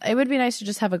 But because it would be nice to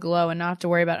just have a glow and not have to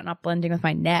worry about it not blending with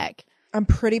my neck. I'm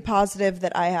pretty positive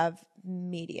that I have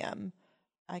medium.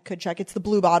 I could check. It's the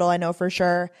blue bottle, I know for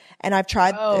sure. And I've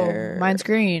tried their... Mine's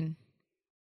green.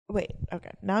 Wait,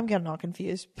 okay. Now I'm getting all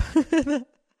confused.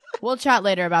 We'll chat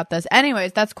later about this.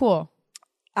 Anyways, that's cool.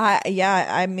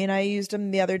 I mean, I used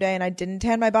them the other day and I didn't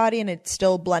tan my body and it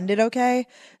still blended okay.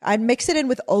 I'd mix it in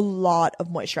with a lot of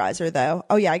moisturizer though.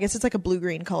 Oh yeah, I guess it's like a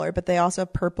blue-green color, but they also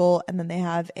have purple and then they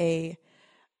have a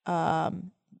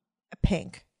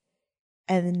pink.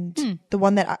 And the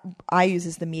one that I use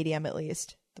is the medium at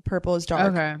least. The purple is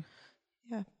dark. Okay.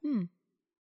 Yeah.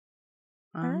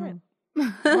 All right.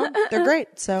 Well, they're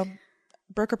great. So,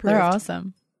 Brooke approved. They're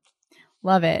awesome.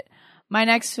 Love it. My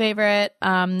next favorite,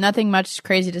 nothing much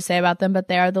crazy to say about them, but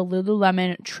they are the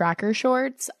Lululemon tracker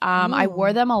shorts. I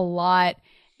wore them a lot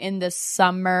in the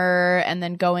summer and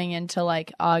then going into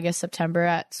like August, September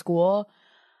at school.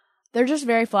 They're just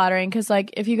very flattering because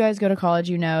like if you guys go to college,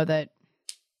 you know that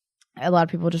a lot of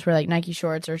people just wear like Nike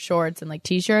shorts or shorts and like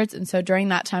t-shirts. And so during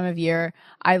that time of year,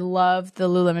 I love the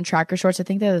Lululemon tracker shorts. I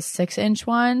think they're the 6-inch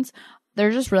ones.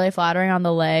 They're just really flattering on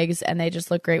the legs and they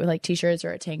just look great with like t-shirts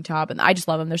or a tank top. And I just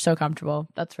love them. They're so comfortable.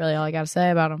 That's really all I got to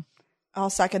say about them. I'll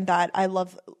second that. I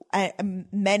love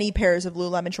many pairs of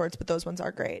Lululemon shorts, but those ones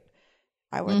are great.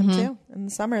 I wear them too in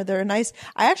the summer. They're nice.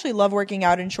 I actually love working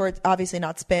out in shorts. Obviously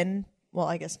not spin. Well,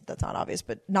 I guess that's not obvious,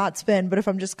 but not spin. But if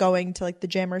I'm just going to like the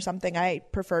gym or something, I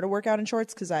prefer to work out in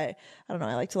shorts because I don't know.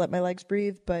 I like to let my legs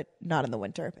breathe, but not in the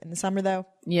winter. In the summer though,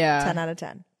 10 out of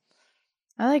 10.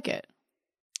 I like it.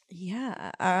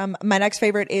 Yeah. My next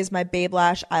favorite is my Babe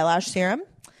Lash eyelash serum.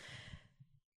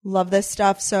 Love this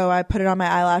stuff. So I put it on my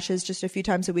eyelashes just a few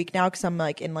times a week now because I'm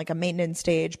like in like a maintenance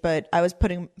stage, but I was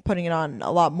putting it on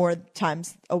a lot more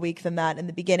times a week than that in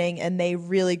the beginning, and they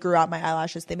really grew out my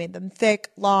eyelashes. They made them thick,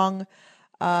 long.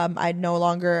 I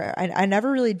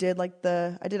never really did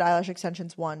I did eyelash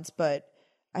extensions once, but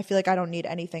I feel like I don't need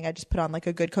anything. I just put on like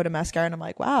a good coat of mascara and I'm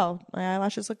like, wow, my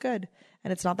eyelashes look good.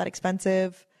 And it's not that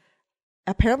expensive.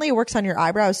 Apparently it works on your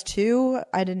eyebrows too.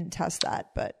 I didn't test that,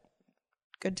 but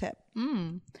good tip.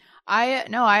 I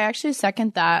actually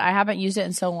second that. I haven't used it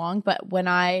in so long, but when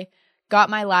I got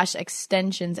my lash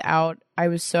extensions out, I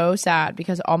was so sad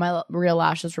because all my real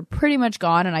lashes were pretty much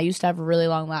gone and I used to have really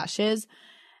long lashes.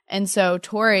 And so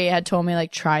Tori had told me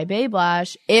like try Babe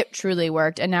Lash. It truly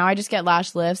worked. And now I just get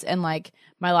lash lifts and like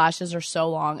my lashes are so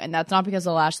long, and that's not because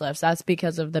of lash lifts. That's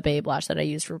because of the Babe Lash that I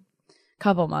used for a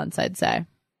couple months, I'd say.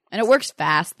 And it works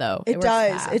fast, though. It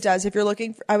does. If you're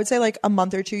looking for, I would say like a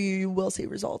month or two, you will see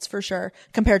results for sure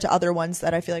compared to other ones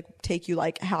that I feel like take you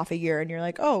like half a year and you're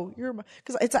like, oh,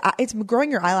 because it's growing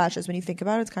your eyelashes when you think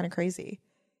about it. It's kind of crazy.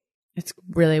 It's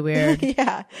really weird.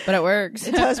 Yeah. But it works.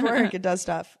 It does work. It does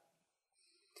stuff.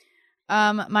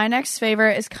 My next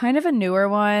favorite is kind of a newer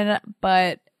one,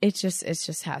 but it just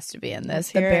has to be in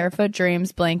this. The Barefoot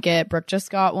Dreams blanket. Brooke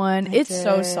just got one. It's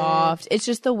so soft. It's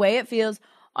just the way it feels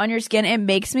on your skin. It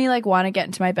makes me like want to get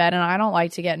into my bed, and I don't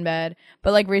like to get in bed,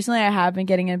 but like recently I have been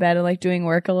getting in bed and like doing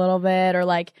work a little bit, or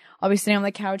like I'll be sitting on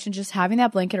the couch and just having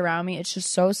that blanket around me. It's just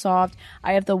so soft.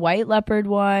 I have the white leopard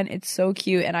one. It's so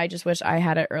cute, and I just wish I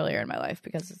had it earlier in my life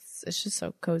because it's just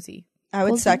so cozy. I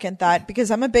would second that because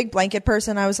I'm a big blanket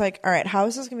person. I was like, all right, how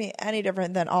is this gonna be any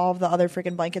different than all of the other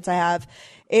freaking blankets I have?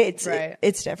 It's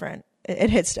different. It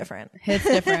hits different.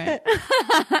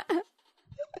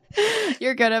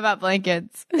 You're good about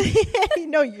blankets.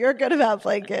 No, you're good about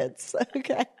blankets.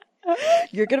 Okay.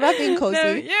 You're good about being cozy.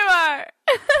 No, you are.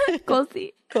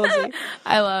 Cozy.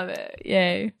 I love it.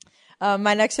 Yay.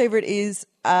 My next favorite is,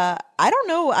 I don't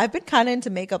know. I've been kind of into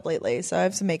makeup lately, so I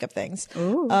have some makeup things.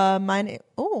 Ooh.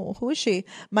 Who is she?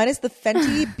 Mine is the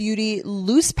Fenty Beauty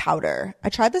Loose Powder. I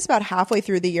tried this about halfway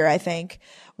through the year, I think,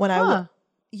 when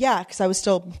because I was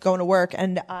still going to work,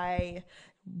 and I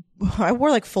wore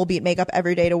like full beat makeup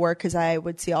every day to work because I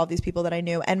would see all these people that I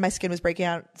knew, and my skin was breaking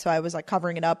out, so I was like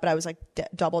covering it up, but I was like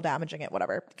double damaging it,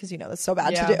 whatever, because that's so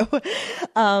bad to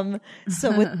do.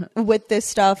 So with this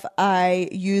stuff, I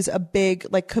use a big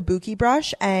like kabuki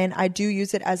brush, and I do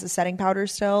use it as a setting powder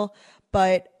still,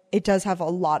 but it does have a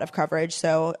lot of coverage.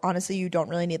 So honestly, you don't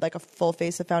really need like a full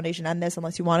face of foundation on this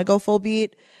unless you want to go full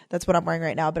beat. That's what I'm wearing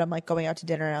right now, but I'm like going out to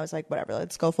dinner and I was like, whatever,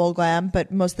 let's go full glam.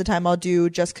 But most of the time I'll do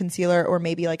just concealer or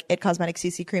maybe like It Cosmetics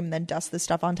CC cream and then dust this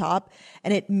stuff on top.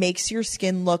 And it makes your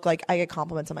skin look like I get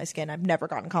compliments on my skin. I've never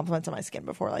gotten compliments on my skin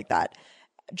before like that,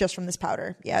 just from this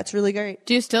powder. Yeah, it's really great.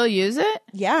 Do you still use it?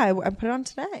 Yeah, I put it on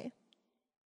today.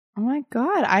 Oh my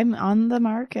God, I'm on the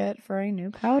market for a new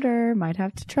powder. Might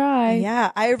have to try. Yeah,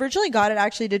 I originally got it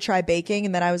actually to try baking,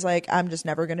 and then I was like, I'm just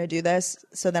never going to do this.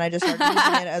 So then I just started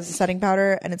using it as a setting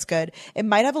powder, and it's good. It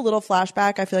might have a little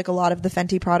flashback. I feel like a lot of the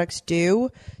Fenty products do,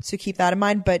 so keep that in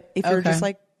mind. But if you're just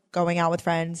like going out with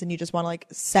friends and you just want to like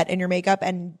set in your makeup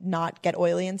and not get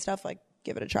oily and stuff, like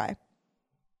give it a try.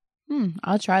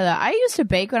 I'll try that. I used to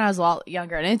bake when I was a lot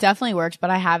younger, and it definitely works, but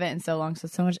I haven't in so long, so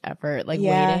it's so much effort, like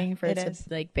waiting for it to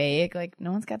like bake. Like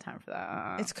no one's got time for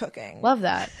that. It's cooking. Love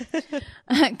that.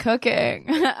 Cooking.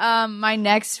 My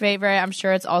next favorite, I'm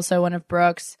sure it's also one of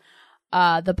Brooke's,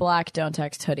 the black Don't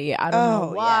Text hoodie. I don't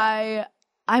know why.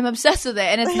 I'm obsessed with it,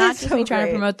 and it's not just me trying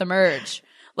to promote the merch.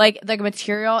 Like the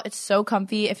material, it's so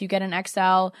comfy. If you get an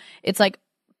XL, it's like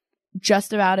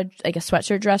just about a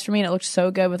sweatshirt dress for me, and it looks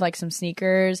so good with like some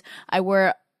sneakers. I wear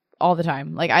it all the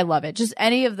time. Like I love it. Just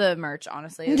any of the merch,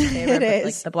 honestly, is a favorite. But,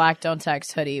 like the black Don't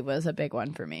Text hoodie was a big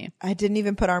one for me. I didn't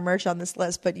even put our merch on this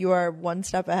list, but you are one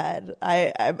step ahead.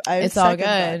 It's all good.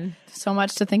 That. So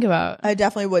much to think about. I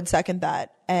definitely would second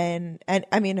that. And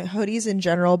I mean hoodies in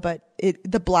general, but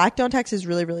the black Don't Text is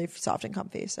really, really soft and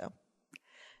comfy. So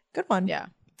good one. Yeah.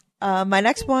 My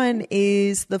next one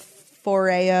is the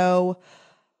Foreo.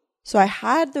 So I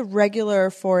had the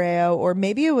regular Foreo, or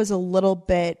maybe it was a little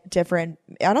bit different.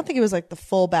 I don't think it was like the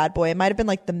full bad boy. It might have been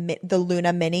like the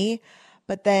Luna Mini.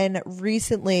 But then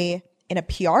recently in a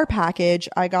PR package,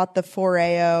 I got the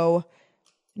Foreo.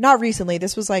 Not recently.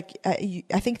 This was like, I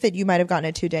think that you might have gotten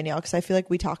it too, Danielle, because I feel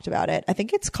like we talked about it. I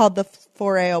think it's called the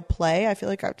Foreo Play. I feel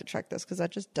like I have to check this because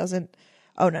that just doesn't.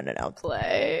 Oh, no.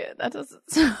 Play. That doesn't.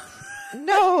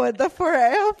 No, the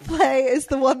Foreo Play is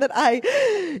the one that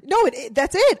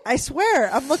that's it. I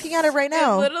swear. I'm looking at it right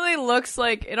now. It literally looks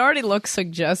like, it already looks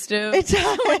suggestive.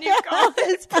 When you call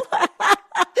it.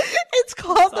 It's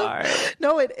called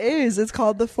no, it is. It's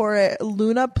called the Foreo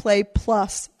Luna Play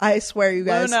Plus. I swear, you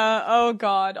guys. Luna. Oh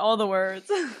God. All the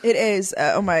words. It is.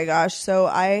 Oh my gosh. So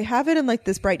I have it in like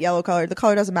this bright yellow color. The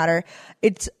color doesn't matter.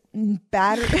 It's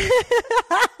battery.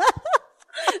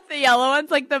 The yellow one's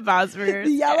like the best for yours.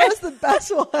 The yellow is the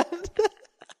best one.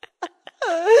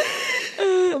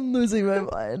 I'm losing my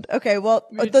mind. Okay, well,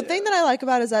 the thing that I like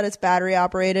about it is that it's battery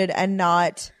operated and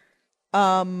not,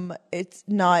 it's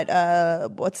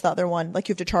not, what's the other one? Like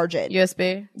you have to charge it.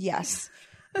 USB? Yes.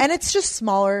 And it's just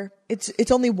smaller.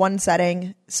 It's only one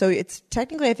setting. So it's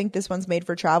technically, I think this one's made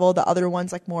for travel. The other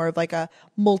one's like more of like a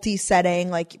multi-setting,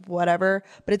 like whatever.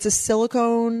 But it's a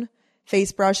silicone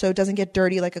face brush, so it doesn't get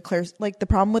dirty like the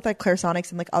problem with like Clarisonics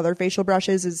and like other facial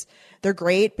brushes is they're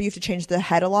great, but you have to change the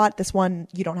head a lot. This one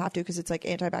you don't have to because it's like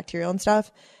antibacterial and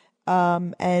stuff.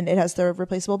 And it has the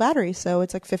replaceable battery, so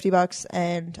it's like $50,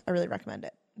 and I really recommend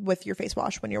it with your face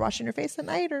wash when you're washing your face at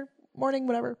night or morning,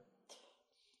 whatever.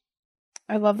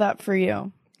 I love that for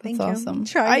you. That's Thank you. Awesome.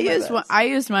 I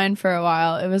used mine for a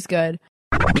while. It was good.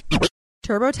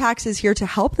 TurboTax is here to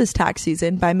help this tax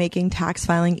season by making tax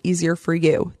filing easier for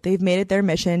you. They've made it their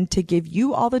mission to give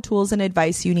you all the tools and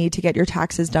advice you need to get your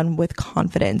taxes done with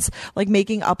confidence, like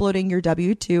making uploading your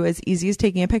W-2 as easy as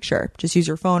taking a picture. Just use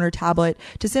your phone or tablet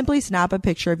to simply snap a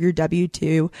picture of your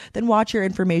W-2, then watch your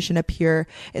information appear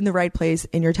in the right place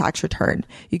in your tax return.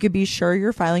 You could be sure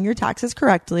you're filing your taxes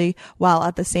correctly while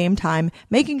at the same time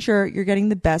making sure you're getting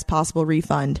the best possible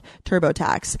refund.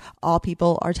 TurboTax. All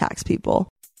people are tax people.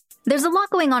 There's a lot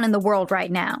going on in the world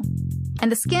right now,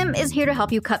 and the Skim is here to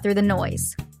help you cut through the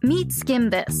noise. Meet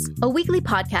Skim This, a weekly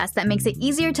podcast that makes it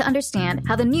easier to understand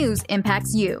how the news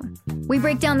impacts you. We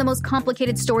break down the most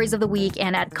complicated stories of the week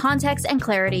and add context and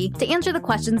clarity to answer the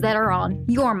questions that are on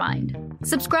your mind.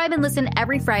 Subscribe and listen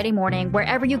every Friday morning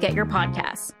wherever you get your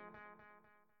podcasts.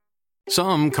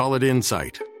 Some call it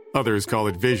insight. Others call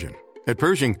it vision. At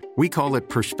Pershing, we call it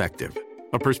perspective.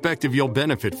 A perspective you'll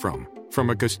benefit from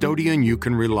a custodian you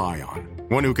can rely on.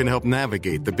 One who can help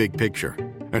navigate the big picture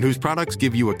and whose products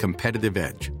give you a competitive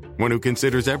edge. One who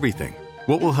considers everything.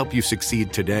 What will help you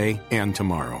succeed today and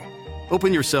tomorrow?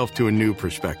 Open yourself to a new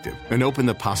perspective and open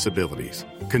the possibilities.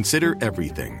 Consider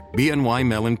everything. BNY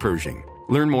Mellon Pershing.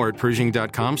 Learn more at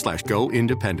Pershing.com/go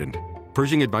independent.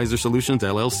 Pershing Advisor Solutions,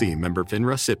 LLC. Member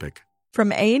FINRA SIPC.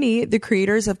 From A&E, the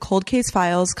creators of Cold Case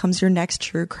Files, comes your next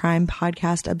true crime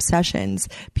podcast, Obsessions,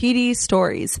 PD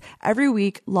Stories. Every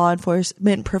week, law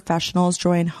enforcement professionals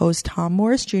join host Tom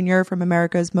Morris Jr. from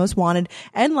America's Most Wanted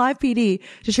and Live PD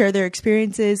to share their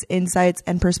experiences, insights,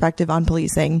 and perspective on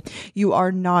policing. You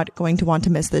are not going to want to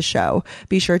miss this show.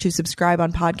 Be sure to subscribe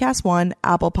on Podcast One,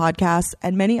 Apple Podcasts,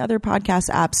 and many other podcast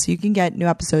apps so you can get new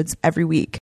episodes every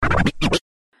week.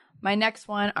 My next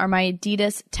one are my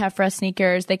Adidas Tefra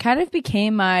sneakers. They kind of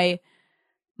became my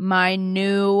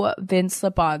new Vince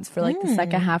slip-ons for like the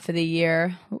second half of the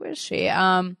year. Who is she?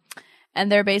 And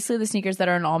they're basically the sneakers that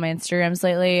are on all my Instagrams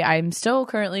lately. I'm still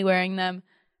currently wearing them.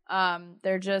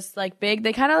 They're just like big.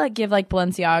 They kind of like give like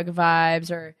Balenciaga vibes,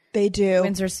 or they do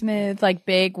Windsor Smith, like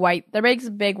big white. They're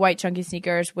big white chunky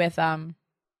sneakers with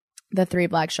the 3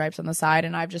 black stripes on the side,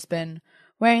 and I've just been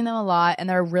wearing them a lot, and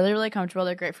they're really, really comfortable.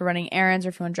 They're great for running errands, or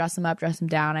if you want to dress them up, dress them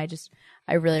down.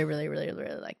 I really, really, really,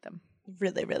 really like them.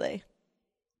 Really, really.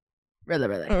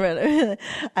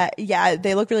 Yeah,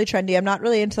 they look really trendy. I'm not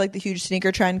really into like the huge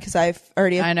sneaker trend because I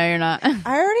know you're not. I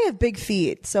already have big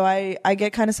feet, so I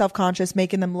get kind of self-conscious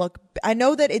making them look. I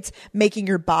know that it's making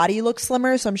your body look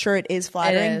slimmer, so I'm sure it is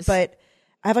flattering. It is. But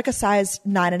I have like a size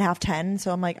 9.5, 10,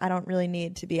 so I'm like, I don't really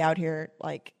need to be out here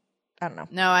like, I don't know.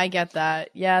 No, I get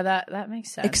that. Yeah, that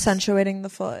makes sense. Accentuating the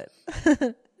foot.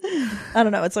 I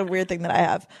don't know. It's a weird thing that I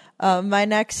have. My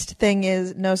next thing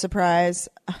is, no surprise,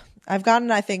 I've gotten,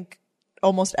 I think,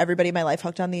 almost everybody in my life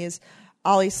hooked on these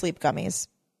Ollie Sleep gummies.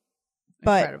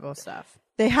 But incredible stuff.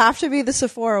 They have to be the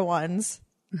Sephora ones.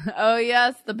 Oh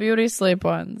yes, the beauty sleep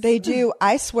ones. They do.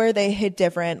 I swear they hit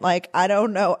different. Like, I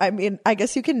don't know. I mean, I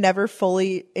guess you can never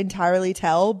fully entirely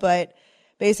tell, but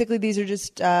basically these are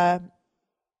just melatonin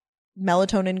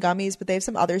gummies, but they have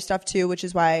some other stuff too, which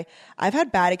is why I've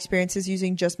had bad experiences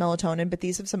using just melatonin, but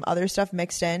these have some other stuff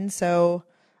mixed in. So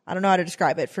I don't know how to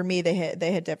describe it. For me, they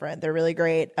hit different. They're really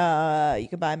great. You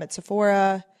can buy them at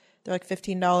Sephora. They're like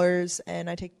 $15, and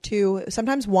I take 2,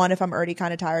 sometimes 1 if I'm already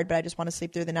kind of tired, but I just want to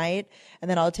sleep through the night.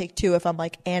 And then I'll take 2 if I'm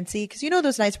like antsy. Because you know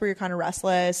those nights where you're kind of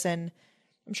restless, and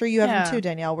I'm sure you have them too,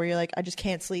 Danielle, where you're like, I just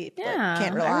can't sleep. Yeah, like,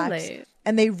 can't relax.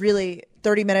 And they really,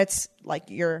 30 minutes, like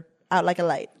you're out like a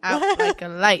light. Out like a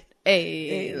light.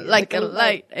 Like a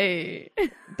light.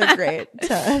 They're great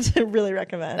to really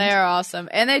recommend. They are awesome,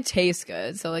 and they taste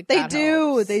good. So like they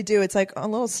do. It's like a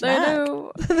little snack.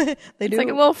 They do. It's like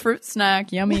a little fruit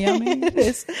snack. Yummy. It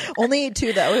is. Only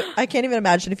 2 though. I can't even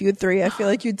imagine if you had 3. I feel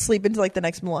like you'd sleep into like the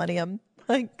next millennium.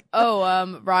 Like,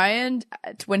 Ryan,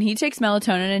 when he takes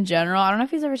melatonin in general, I don't know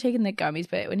if he's ever taken the gummies,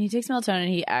 but when he takes melatonin,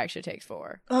 he actually takes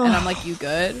 4. And I'm like, you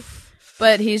good?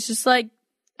 But he's just like,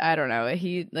 I don't know.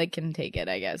 He like can take it,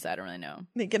 I guess. I don't really know.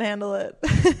 He can handle it.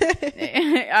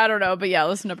 I don't know, but yeah,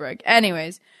 listen to Brooke.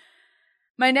 Anyways,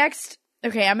 my next.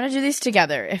 Okay, I'm gonna do these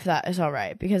together if that is all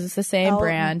right because it's the same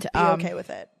brand. Be okay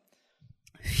with it.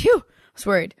 Phew, I was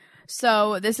worried.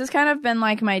 So this has kind of been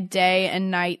like my day and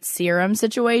night serum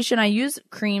situation. I use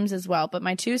creams as well, but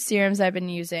my 2 serums I've been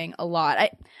using a lot.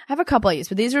 I have a couple I use,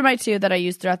 but these were my 2 that I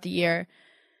used throughout the year.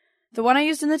 The one I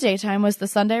used in the daytime was the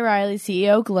Sunday Riley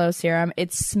CEO Glow Serum.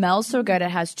 It smells so good.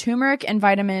 It has turmeric and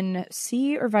vitamin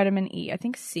C or vitamin E. I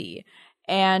think C.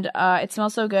 And it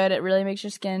smells so good. It really makes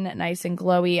your skin nice and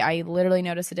glowy. I literally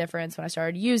noticed a difference when I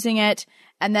started using it.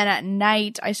 And then at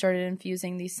night, I started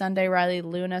infusing the Sunday Riley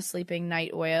Luna Sleeping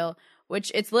Night Oil, which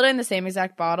it's literally in the same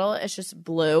exact bottle. It's just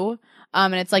blue.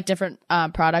 And it's like different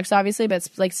products, obviously, but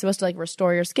it's like supposed to like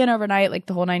restore your skin overnight, like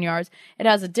the whole 9 yards. It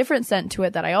has a different scent to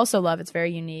it that I also love. It's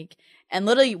very unique. And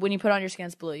literally when you put it on your skin,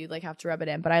 it's blue. You like have to rub it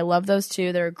in. But I love those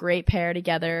 2. They're a great pair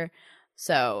together.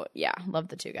 So yeah, love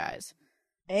the 2 guys.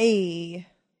 Hey.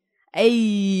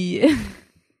 I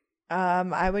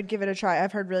would give it a try.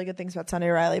 I've heard really good things about Sunday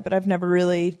Riley, but I've never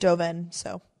really dove in.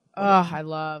 So. I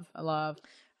love.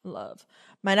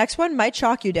 My next one might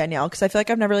shock you, Danielle, because I feel like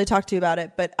I've never really talked to you about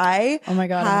it, but I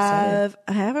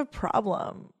have a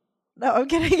problem. No, I'm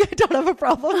kidding. I don't have a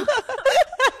problem. I'm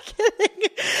kidding.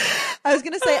 I was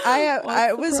going to say I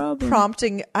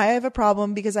have a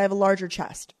problem because I have a larger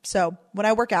chest. So when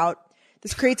I work out,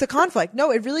 this creates a conflict.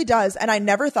 No, it really does. And I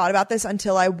never thought about this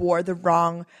until I wore the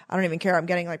wrong, I don't even care. I'm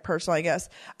getting like personal, I guess.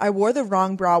 I wore the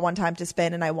wrong bra one time to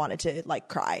spin and I wanted to like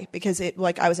cry because it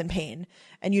like I was in pain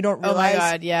and you don't realize. Oh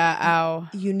my God. Yeah. Ow.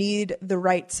 You need the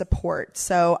right support.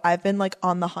 So I've been like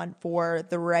on the hunt for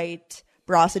the right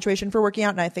bra situation for working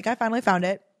out. And I think I finally found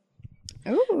it.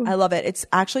 Ooh. I love it. It's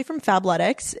actually from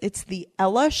Fabletics. It's the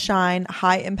Ella Shine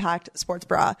High Impact Sports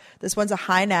Bra. This one's a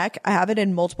high neck. I have it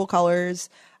in multiple colors.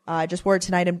 I just wore it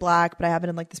tonight in black, but I have it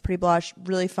in like this pretty blush.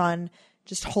 Really fun.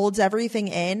 Just holds everything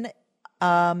in.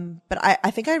 But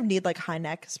I think I need like high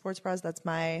neck sports bras. That's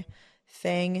my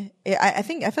thing. I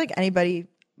feel like anybody,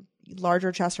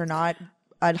 larger chest or not,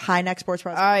 a high neck sports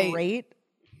bra is great.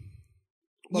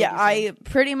 Yeah, I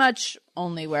pretty much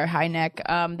only wear high neck.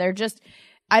 They're just,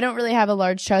 I don't really have a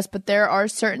large chest, but there are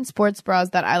certain sports bras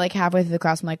that I like halfway through the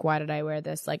class. I'm like, why did I wear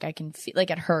this? Like I can feel like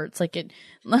it hurts. Like it,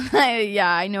 yeah,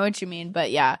 I know what you mean.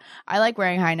 But yeah, I like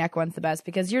wearing high neck ones the best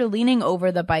because you're leaning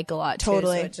over the bike a lot too.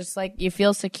 Totally. So it's just like you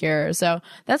feel secure. So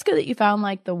that's good that you found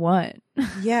like the one.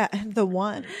 Yeah, the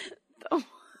one.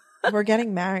 We're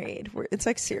getting married. It's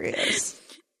like serious.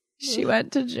 She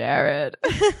went to Jared.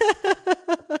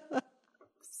 I'm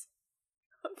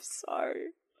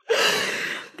sorry.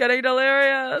 Getting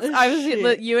delirious. I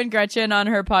was you and Gretchen on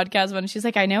her podcast when she's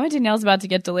like, I know when Danielle's about to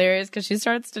get delirious because she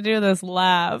starts to do this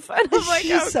laugh. And I'm like,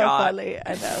 she's so funny.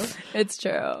 I know. It's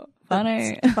true.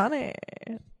 Funny. Funny.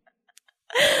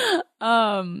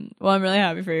 Well, I'm really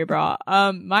happy for you, bra.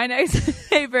 My next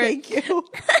favorite Thank you.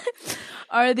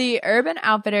 are the Urban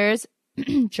Outfitters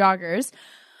joggers.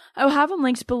 I will have them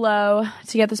linked below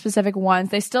to get the specific ones.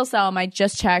 They still sell them. I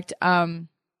just checked.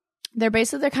 They're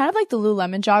kind of like the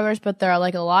Lululemon joggers, but they're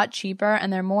like a lot cheaper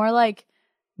and they're more like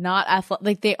not athletic.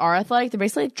 Like they are athletic. They're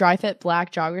basically like dry fit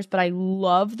black joggers, but I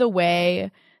love the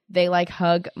way they like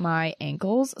hug my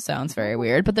ankles. Sounds very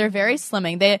weird, but they're very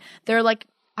slimming. They're like,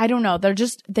 I don't know.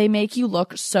 They make you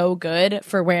look so good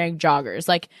for wearing joggers.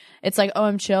 Like, it's like, oh,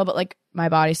 I'm chill, but like my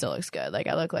body still looks good. Like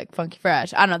I look like funky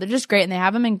fresh. I don't know. They're just great. And they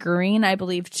have them in green, I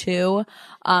believe, too.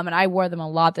 And I wore them a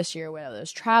lot this year when I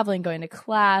was traveling, going to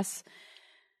class,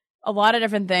 a lot of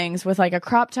different things with like a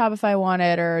crop top if I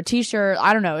wanted or a t-shirt.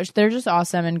 I don't know. They're just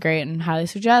awesome and great and highly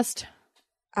suggest.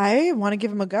 I want to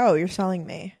give them a go. You're selling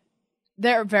me.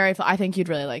 They're very I think you'd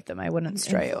really like them. I wouldn't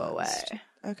stray you away.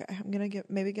 Okay. I'm going to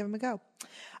maybe give them a go.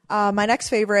 My next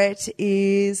favorite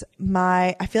is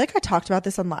I feel like I talked about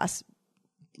this on last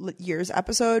year's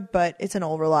episode, but it's an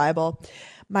old reliable.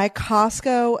 My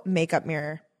Costco makeup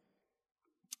mirror.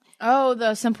 Oh,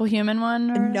 the Simple Human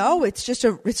one? Or? No, it's just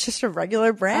a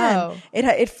regular brand. Oh.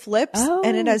 It flips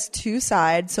and it has two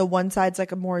sides. So one side's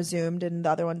like a more zoomed and the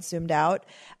other one's zoomed out.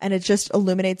 And it just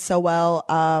illuminates so well.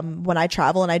 When I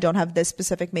travel and I don't have this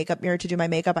specific makeup mirror to do my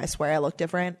makeup, I swear I look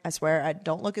different. I swear I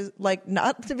don't look as like,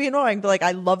 not to be annoying, but like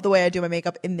I love the way I do my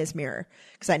makeup in this mirror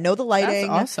because I know the lighting.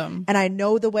 That's awesome. And I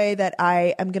know the way that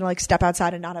I am going to like step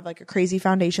outside and not have like a crazy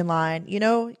foundation line, you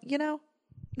know?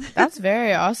 That's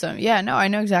very awesome. Yeah, no, I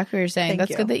know exactly what you're saying.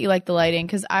 That's good that you like the lighting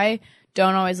because I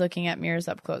don't always looking at mirrors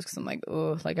up close because I'm like,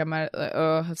 oh, like I might,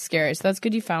 it's scary. So that's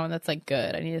good you found one that's like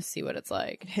good. I need to see what it's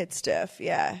like. It's stiff.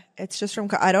 Yeah. It's just from,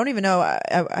 I don't even know.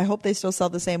 I hope they still sell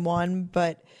the same one,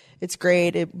 but it's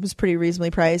great. It was pretty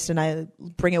reasonably priced and I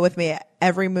bring it with me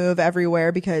every move,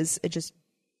 everywhere because it just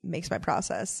makes my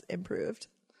process improved.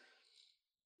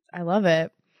 I love it.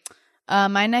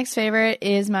 My next favorite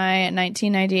is my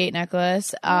 1998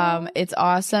 necklace. It's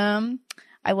awesome.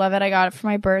 I love it. I got it for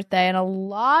my birthday, and a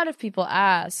lot of people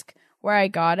ask where I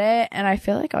got it, and I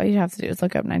feel like all you have to do is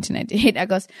look up 1998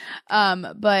 necklace.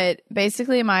 But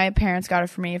basically, my parents got it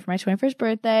for me for my 21st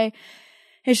birthday.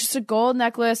 It's just a gold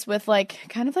necklace with like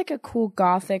kind of like a cool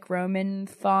Gothic Roman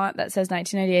font that says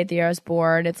 1998, the year I was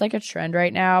born. It's like a trend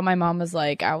right now. My mom was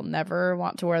like, I'll never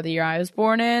want to wear the year I was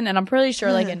born in, and I'm pretty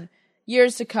sure like in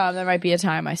years to come, there might be a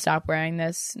time I stop wearing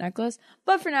this necklace.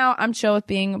 But for now, I'm chill with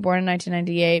being born in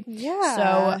 1998.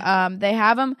 Yeah. So they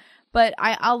have them, but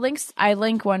I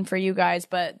link one for you guys,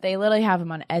 but they literally have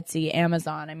them on Etsy,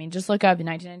 Amazon. I mean, just look up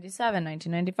 1997,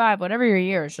 1995, whatever your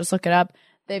year is, just look it up.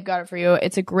 They've got it for you.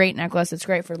 It's a great necklace. It's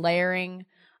great for layering.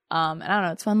 And I don't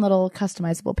know, it's a fun little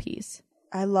customizable piece.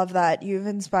 I love that. You've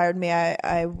inspired me.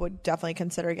 I would definitely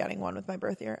consider getting one with my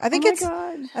birth year. I think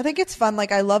it's fun.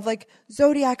 Like I love like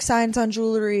zodiac signs on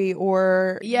jewelry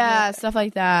or stuff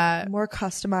like that. More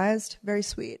customized. Very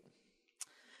sweet.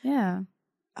 Yeah.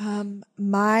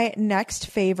 My next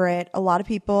favorite, a lot of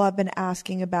people have been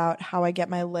asking about how I get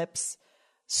my lips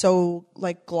so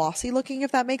like glossy looking,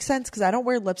 if that makes sense. Cause I don't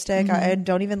wear lipstick. I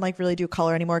don't even like really do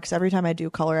color anymore. Cause every time I do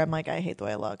color, I'm like, I hate the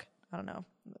way I look. I don't know.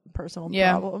 Personal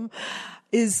problem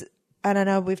is, I don't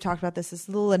know, we've talked about this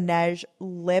the Laneige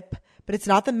lip, but it's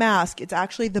not the mask, it's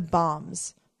actually the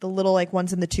bombs, the little like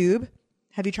ones in the tube.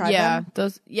 Have you tried them?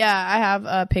 I have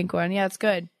a pink one. Yeah, it's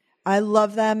good. I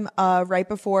love them. Right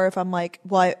before, if I'm like,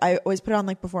 well, I always put it on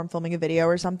like before I'm filming a video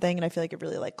or something, and I feel like it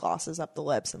really like glosses up the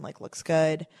lips and like looks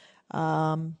good.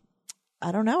 I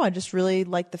don't know, I just really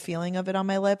like the feeling of it on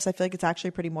my lips. I feel like it's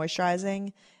actually pretty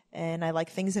moisturizing. And I like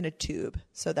things in a tube.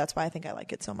 So that's why I think I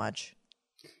like it so much.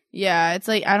 Yeah, it's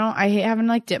like I hate having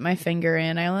to like dip my finger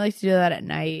in. I only like to do that at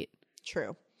night.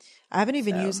 True. I haven't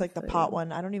even used like the pot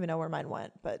one. I don't even know where mine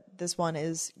went, but this one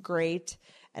is great.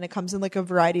 And it comes in like a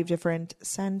variety of different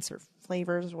scents or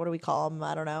flavors. What do we call them?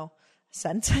 I don't know.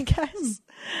 Scents, I guess.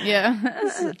 Yeah.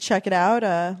 So check it out.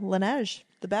 Laneige,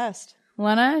 the best.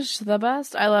 Laneige, the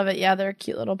best. I love it. Yeah, they're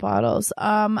cute little bottles.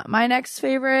 My next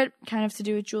favorite, kind of to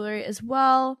do with jewelry as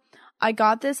well. I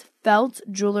got this felt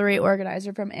jewelry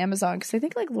organizer from Amazon because I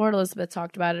think like Lord Elizabeth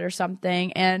talked about it or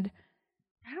something, and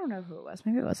I don't know who it was.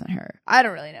 Maybe it wasn't her. I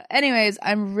don't really know. Anyways,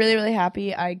 I'm really, really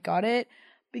happy I got it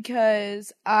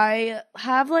because I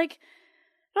have like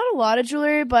not a lot of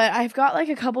jewelry, but I've got like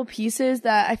a couple pieces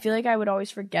that I feel like I would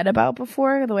always forget about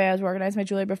before, the way I was organizing my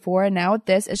jewelry before. And now with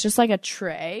this, it's just like a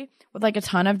tray with like a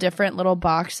ton of different little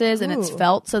boxes, and it's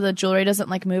felt so the jewelry doesn't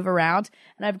like move around.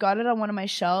 And I've got it on one of my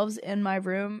shelves in my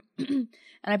room and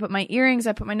I put my earrings,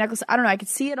 I put my necklace, I don't know, I could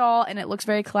see it all and it looks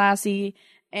very classy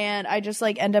And I just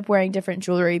like end up wearing different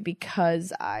jewelry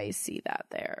because I see that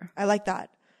there. I like that.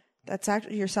 That's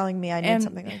actually, you're selling me. I need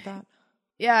something like that.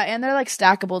 Yeah, and they're like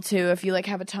stackable too if you like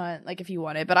have a ton, like if you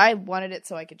want it. But I wanted it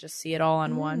so I could just see it all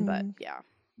on one. But yeah.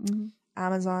 Mm-hmm.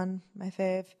 Amazon, my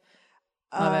fave.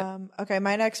 Love it. Okay,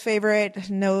 my next favorite,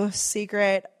 no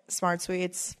secret, Smart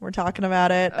Sweets. We're talking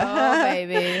about it. Oh,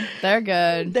 baby. They're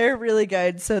good. They're really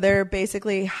good. So they're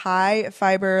basically high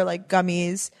fiber like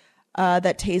gummies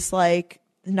that taste like,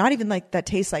 not even like that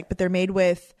taste like, but they're made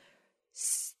with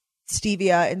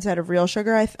stevia instead of real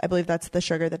sugar. I believe that's the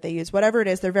sugar that they use. Whatever it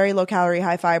is, they're very low calorie,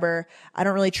 high fiber. I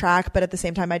don't really track, but at the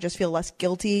same time, I just feel less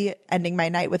guilty ending my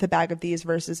night with a bag of these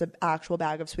versus an actual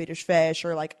bag of Swedish Fish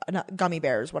or like gummy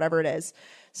bears, whatever it is.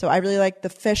 So I really like the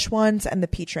fish ones and the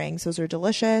peach rings. Those are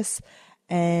delicious.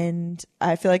 And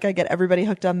I feel like I get everybody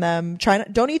hooked on them.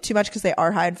 Don't eat too much because they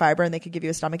are high in fiber and they could give you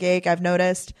a stomach ache. I've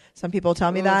noticed some people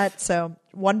tell me that. So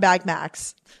 1 bag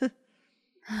max.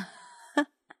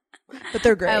 But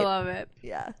they're great. I love it.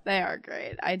 Yeah. They are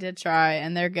great. I did try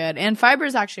and they're good. And fiber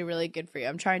is actually really good for you.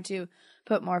 I'm trying to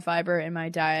put more fiber in my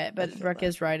diet, but Brooke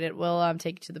is right. It will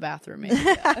take you to the bathroom. Maybe.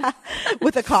 Yeah.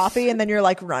 With a coffee and then you're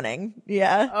like running.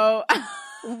 Yeah. Oh.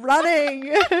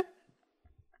 Running.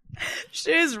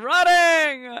 She's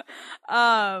running.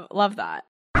 Love that.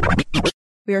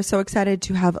 We are so excited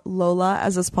to have Lola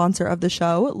as a sponsor of the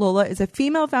show. Lola is a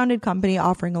female-founded company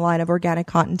offering a line of organic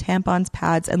cotton tampons,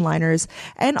 pads, and liners,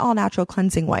 and all-natural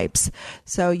cleansing wipes.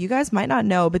 So you guys might not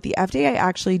know, but the FDA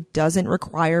actually doesn't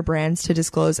require brands to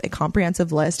disclose a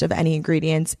comprehensive list of any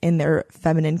ingredients in their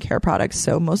feminine care products,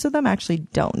 so most of them actually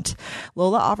don't.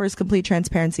 Lola offers complete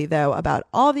transparency, though, about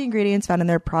all the ingredients found in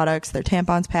their products, their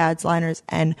tampons, pads, liners,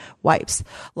 and wipes.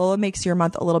 Lola makes your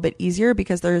month a little bit easier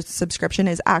because their subscription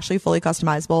is actually fully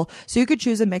customized. So you could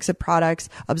choose a mix of products,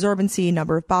 absorbency,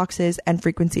 number of boxes, and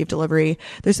frequency of delivery.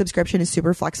 Their subscription is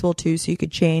super flexible too, so you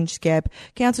could change, skip,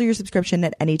 cancel your subscription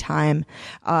at any time.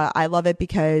 I love it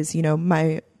because, you know,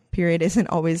 my period isn't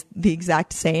always the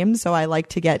exact same. So I like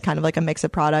to get kind of like a mix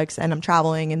of products, and I'm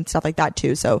traveling and stuff like that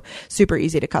too. So super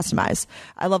easy to customize.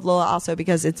 I love Lola also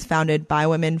because it's founded by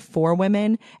women for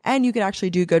women, and you could actually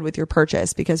do good with your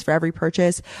purchase because for every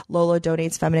purchase, Lola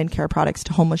donates feminine care products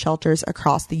to homeless shelters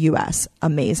across the US.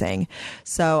 Amazing.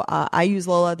 So I use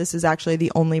Lola. This is actually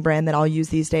the only brand that I'll use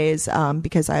these days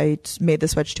because I made the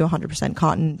switch to 100%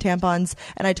 cotton tampons,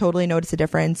 and I totally notice a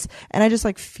difference. And I just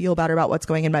like feel better about what's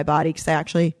going in my body because I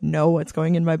actually know what's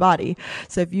going in my body.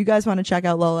 So if you guys want to check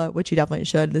out Lola, which you definitely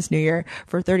should this new year,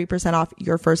 for 30% off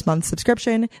your first month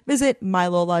subscription, visit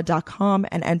mylola.com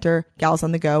and enter Gals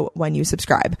on the Go when you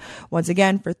subscribe. Once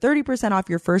again, for 30% off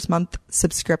your first month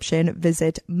subscription,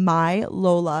 visit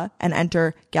mylola and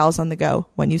enter Gals on the Go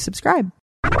when you subscribe.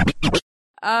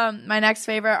 My next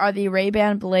favorite are the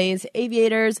Ray-Ban Blaze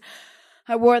Aviators.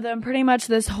 I wore them pretty much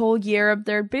this whole year.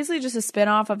 They're basically just a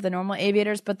spin-off of the normal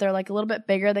aviators, but they're like a little bit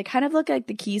bigger. They kind of look like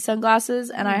the Key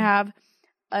sunglasses, and I have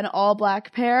an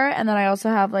all-black pair, and then I also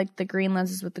have like the green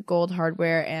lenses with the gold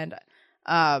hardware, and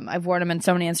I've worn them in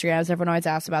so many Instagrams. Everyone always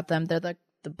asks about them. They're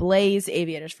the Blaze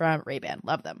Aviators from Ray-Ban.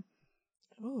 Love them.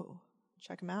 Oh,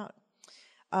 check them out.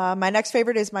 My next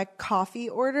favorite is my coffee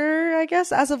order, I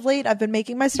guess. As of late, I've been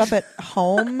making my stuff at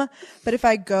home, but if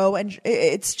I go and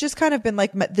it's just kind of been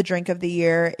like the drink of the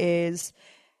year is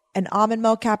an almond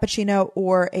milk cappuccino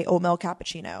or a oat milk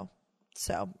cappuccino.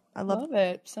 So I love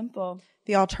it. Simple.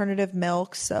 The alternative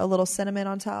milks, a little cinnamon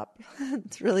on top.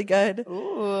 It's really good.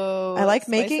 Ooh, I like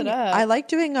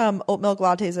doing oat milk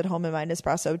lattes at home in my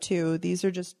Nespresso too. These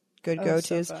are just good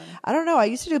go-tos. So I don't know. I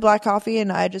used to do black coffee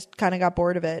and I just kind of got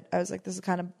bored of it. I was like, this is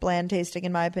kind of bland tasting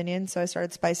in my opinion. So I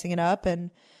started spicing it up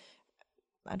and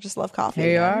I just love coffee.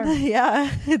 Here you are.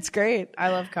 Yeah, it's great. I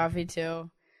love coffee too.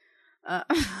 No.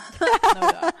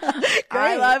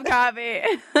 I love coffee.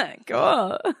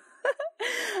 Cool.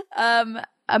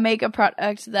 A makeup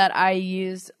product that I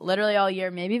used literally all year,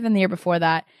 maybe even the year before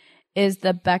that, is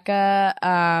the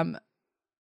Becca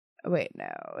wait,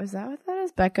 no. Is that what that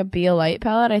is? Becca Be a Light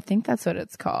palette? I think that's what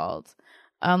it's called.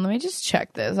 Let me just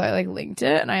check this. I like linked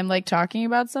it and I'm like talking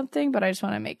about something, but I just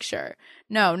want to make sure.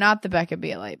 No, not the Becca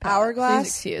Be a Light palette. Hourglass? Please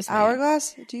excuse me.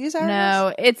 Hourglass? Do you use Hourglass?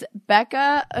 No, it's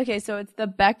Becca. Okay, so it's the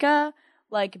Becca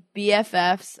like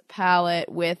BFFs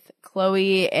palette with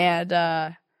Chloe and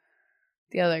the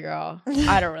other girl.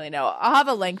 I don't really know. I'll have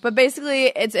a link, but basically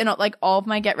it's in like all of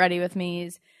my Get Ready With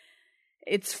Me's.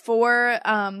 It's for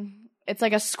it's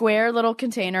like a square little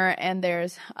container, and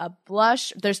there's a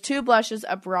blush. There's 2 blushes,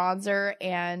 a bronzer,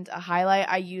 and a highlight.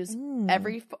 I use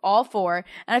all 4.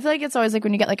 And I feel like it's always like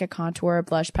when you get like a contour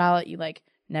blush palette, you like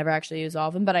never actually use all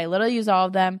of them. But I literally use all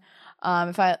of them.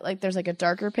 If I like, there's like a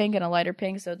darker pink and a lighter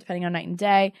pink, so depending on night and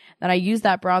day. Then I use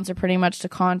that bronzer pretty much to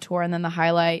contour and then the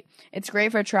highlight. It's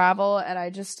great for travel, and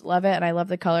I just love it, and I love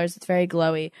the colors. It's very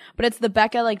glowy. But it's the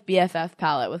Becca like BFF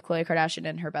palette with Khloe Kardashian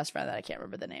and her best friend that I can't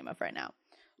remember the name of right now.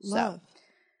 Love. So,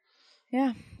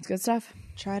 yeah, it's good stuff.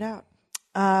 Try it out.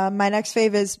 My next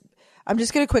fave is, I'm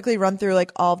just going to quickly run through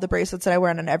like all of the bracelets that I wear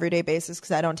on an everyday basis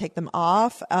because I don't take them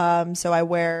off. So I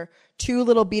wear 2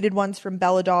 little beaded ones from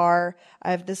Belladar.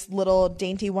 I have this little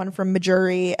dainty one from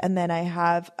Majuri, and then I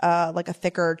have like a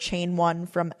thicker chain one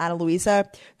from Ana Luisa.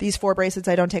 These 4 bracelets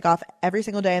I don't take off every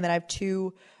single day, and then I have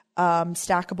 2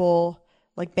 stackable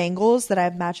like bangles that I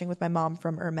have matching with my mom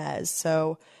from Hermes.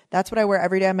 So that's what I wear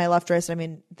every day on my left wrist. I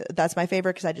mean, that's my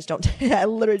favorite because I just don't, I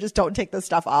literally just don't take this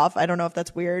stuff off. I don't know if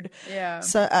that's weird. Yeah.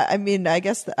 So, I mean, I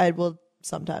guess I will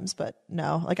sometimes, but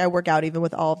no, like I work out even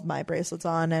with all of my bracelets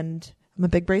on, and I'm a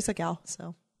big bracelet gal.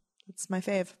 So it's my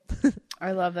fave.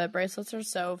 I love that. Bracelets are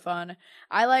so fun.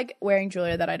 I like wearing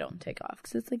jewelry that I don't take off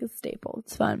because it's like a staple.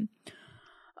 It's fun.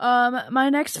 My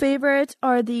next favorite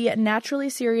are the Naturally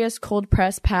Serious cold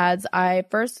press pads. I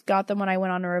first got them when I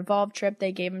went on a Revolve trip.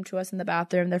 They gave them to us in the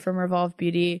bathroom. They're from Revolve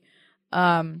Beauty.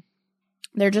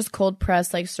 They're just cold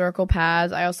press like circle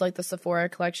pads. I also like the Sephora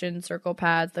collection circle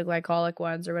pads, the glycolic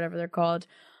ones or whatever they're called.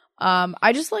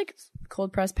 I just like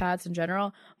cold press pads in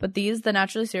general, but these, the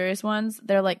Naturally Serious ones,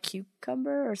 they're like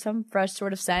cucumber or some fresh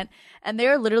sort of scent, and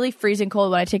they're literally freezing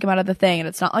cold when I take them out of the thing. And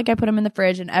it's not like I put them in the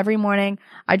fridge, and every morning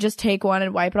I just take one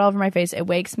and wipe it all over my face. It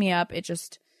wakes me up. It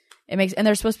makes, and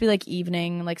they're supposed to be like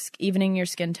evening your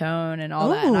skin tone and all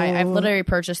that. And I've literally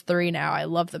purchased 3 now. I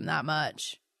love them that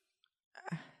much.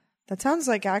 That sounds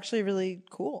like actually really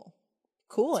cool.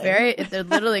 Cooling. They're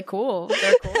literally cool.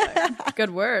 They're cooling.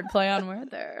 Good word. Play on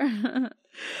word there.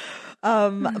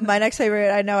 My next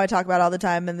favorite, I know I talk about all the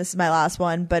time, and this is my last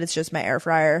one, but it's just my air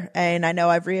fryer. And I know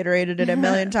I've reiterated it a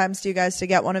million times to you guys to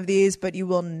get one of these, but you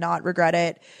will not regret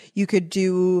it. You could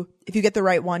do, if you get the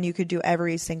right one, you could do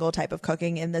every single type of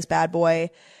cooking in this bad boy.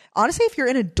 Honestly, if you're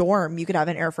in a dorm, you could have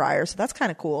an air fryer. So that's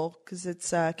kind of cool because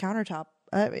it's a countertop.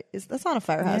 That's not a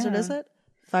fire hazard, is it?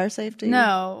 Fire safety?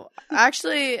 No,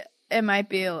 actually, it might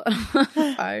be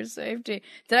fire safety.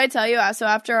 Did I tell you? So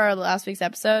after our last week's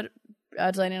episode,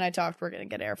 Delaney and I talked. We're gonna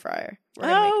get air fryer.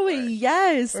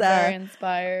 Yes, we're very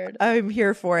inspired. I'm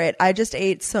here for it. I just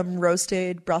ate some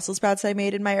roasted Brussels sprouts I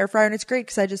made in my air fryer, and it's great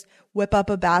because I just whip up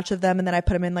a batch of them and then I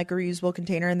put them in like a reusable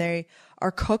container, and they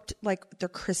are cooked like they're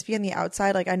crispy on the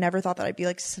outside. Like I never thought that I'd be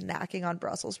like snacking on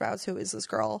Brussels sprouts. Who is this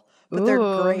girl? But they're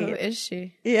great. Who is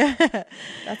she? Yeah,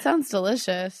 that sounds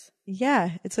delicious.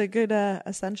 Yeah, it's a good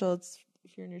essential. It's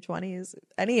if you're in your 20s,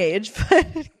 any age,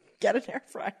 but get an air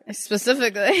fryer.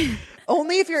 Specifically.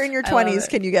 Only if you're in your 20s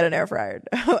can you get an air fryer.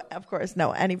 Of course,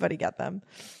 no, anybody get them.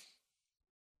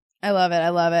 I love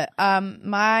it.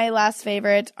 My last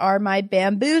favorite are my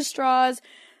bamboo straws.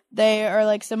 They are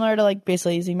like similar to like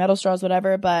basically using metal straws,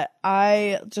 whatever, but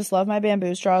I just love my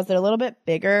bamboo straws. They're a little bit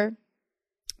bigger.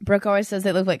 Brooke always says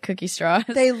they look like cookie straws.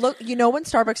 They look, you know, when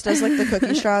Starbucks does like the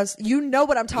cookie straws, you know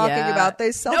what I'm talking about.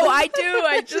 They sell. No, I do.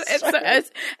 I just, it's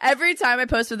every time I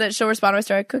post with it, she'll respond to my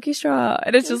story, cookie straw.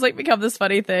 And it's just like become this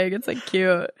funny thing. It's like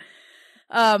cute.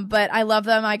 But I love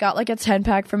them. I got like a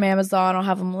 10-pack from Amazon. I'll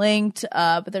have them linked.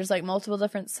 But there's like multiple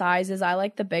different sizes. I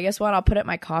like the biggest one. I'll put it in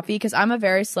my coffee because I'm a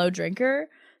very slow drinker.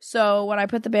 So when I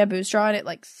put the bamboo straw in, it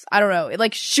like, I don't know, it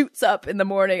like shoots up in the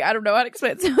morning. I don't know how to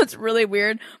explain it. So it's really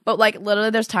weird. But like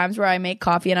literally there's times where I make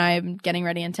coffee and I'm getting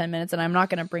ready in 10 minutes and I'm not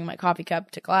going to bring my coffee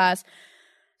cup to class.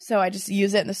 So I just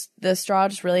use it and the straw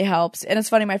just really helps. And it's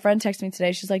funny, my friend texted me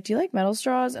today. She's like, do you like metal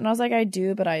straws? And I was like, I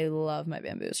do, but I love my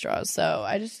bamboo straws. So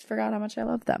I just forgot how much I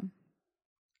love them.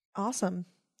 Awesome.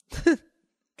 Good.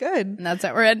 And that's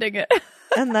it. We're ending it.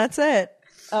 And that's it.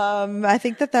 I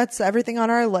think that's everything on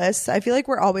our list. I feel like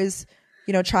we're always,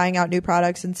 you know, trying out new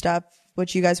products and stuff,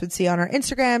 which you guys would see on our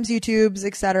Instagrams, YouTubes,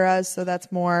 etc. So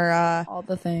that's more all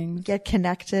the things. Get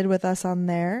connected with us on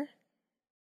there.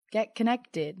 Get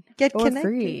connected. Get for connected.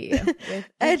 Free. With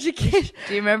education.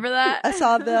 Do you remember that? I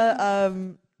saw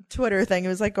the Twitter thing. It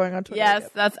was like going on Twitter. Yes,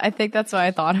 I think that's why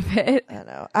I thought of it. I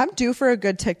know. I'm due for a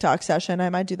good TikTok session. I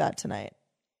might do that tonight.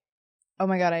 Oh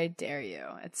my God, I dare you.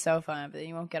 It's so fun, but then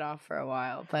you won't get off for a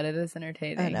while, but it is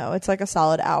entertaining. I know. It's like a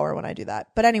solid hour when I do that.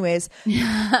 But anyways,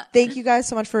 thank you guys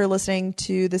so much for listening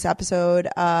to this episode.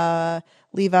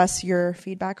 Leave us your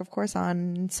feedback, of course,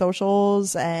 on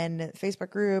socials and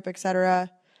Facebook group, etc.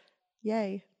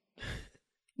 Yay.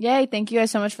 Yay. Thank you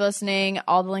guys so much for listening.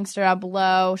 All the links are down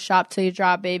below. Shop till you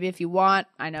drop, baby, if you want.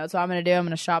 I know that's what I'm going to do. I'm going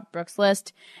to shop Brooke's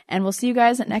list. And we'll see you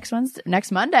guys next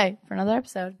Monday for another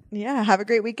episode. Yeah. Have a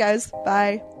great week, guys.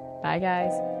 Bye. Bye,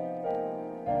 guys.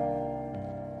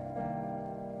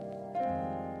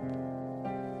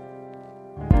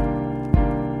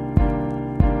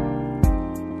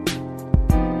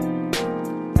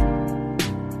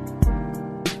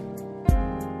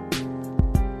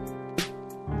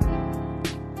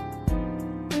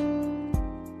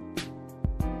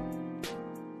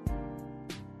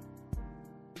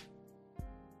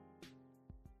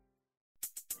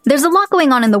 There's a lot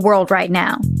going on in the world right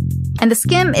now, and the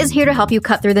Skim is here to help you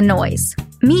cut through the noise.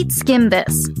 Meet Skim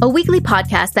This, a weekly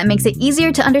podcast that makes it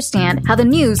easier to understand how the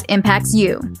news impacts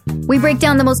you. We break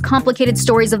down the most complicated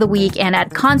stories of the week and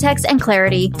add context and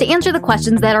clarity to answer the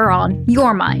questions that are on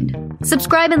your mind.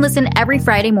 Subscribe and listen every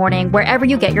Friday morning wherever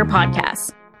you get your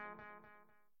podcasts.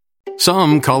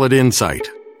 Some call it insight.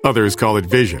 Others call it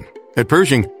vision. At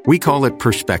Pershing, we call it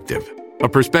perspective. A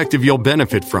perspective you'll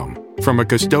benefit from a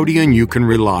custodian you can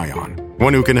rely on.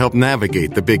 One who can help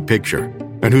navigate the big picture,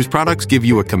 and whose products give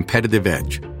you a competitive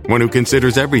edge. One who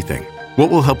considers everything. What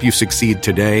will help you succeed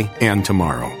today and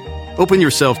tomorrow? Open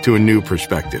yourself to a new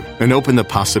perspective and open the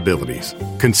possibilities.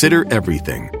 Consider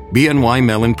everything. BNY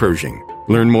Mellon Pershing.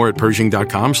 Learn more at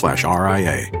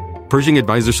Pershing.com/RIA. Pershing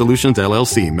Advisor Solutions,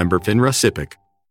 LLC, member FINRA SIPC.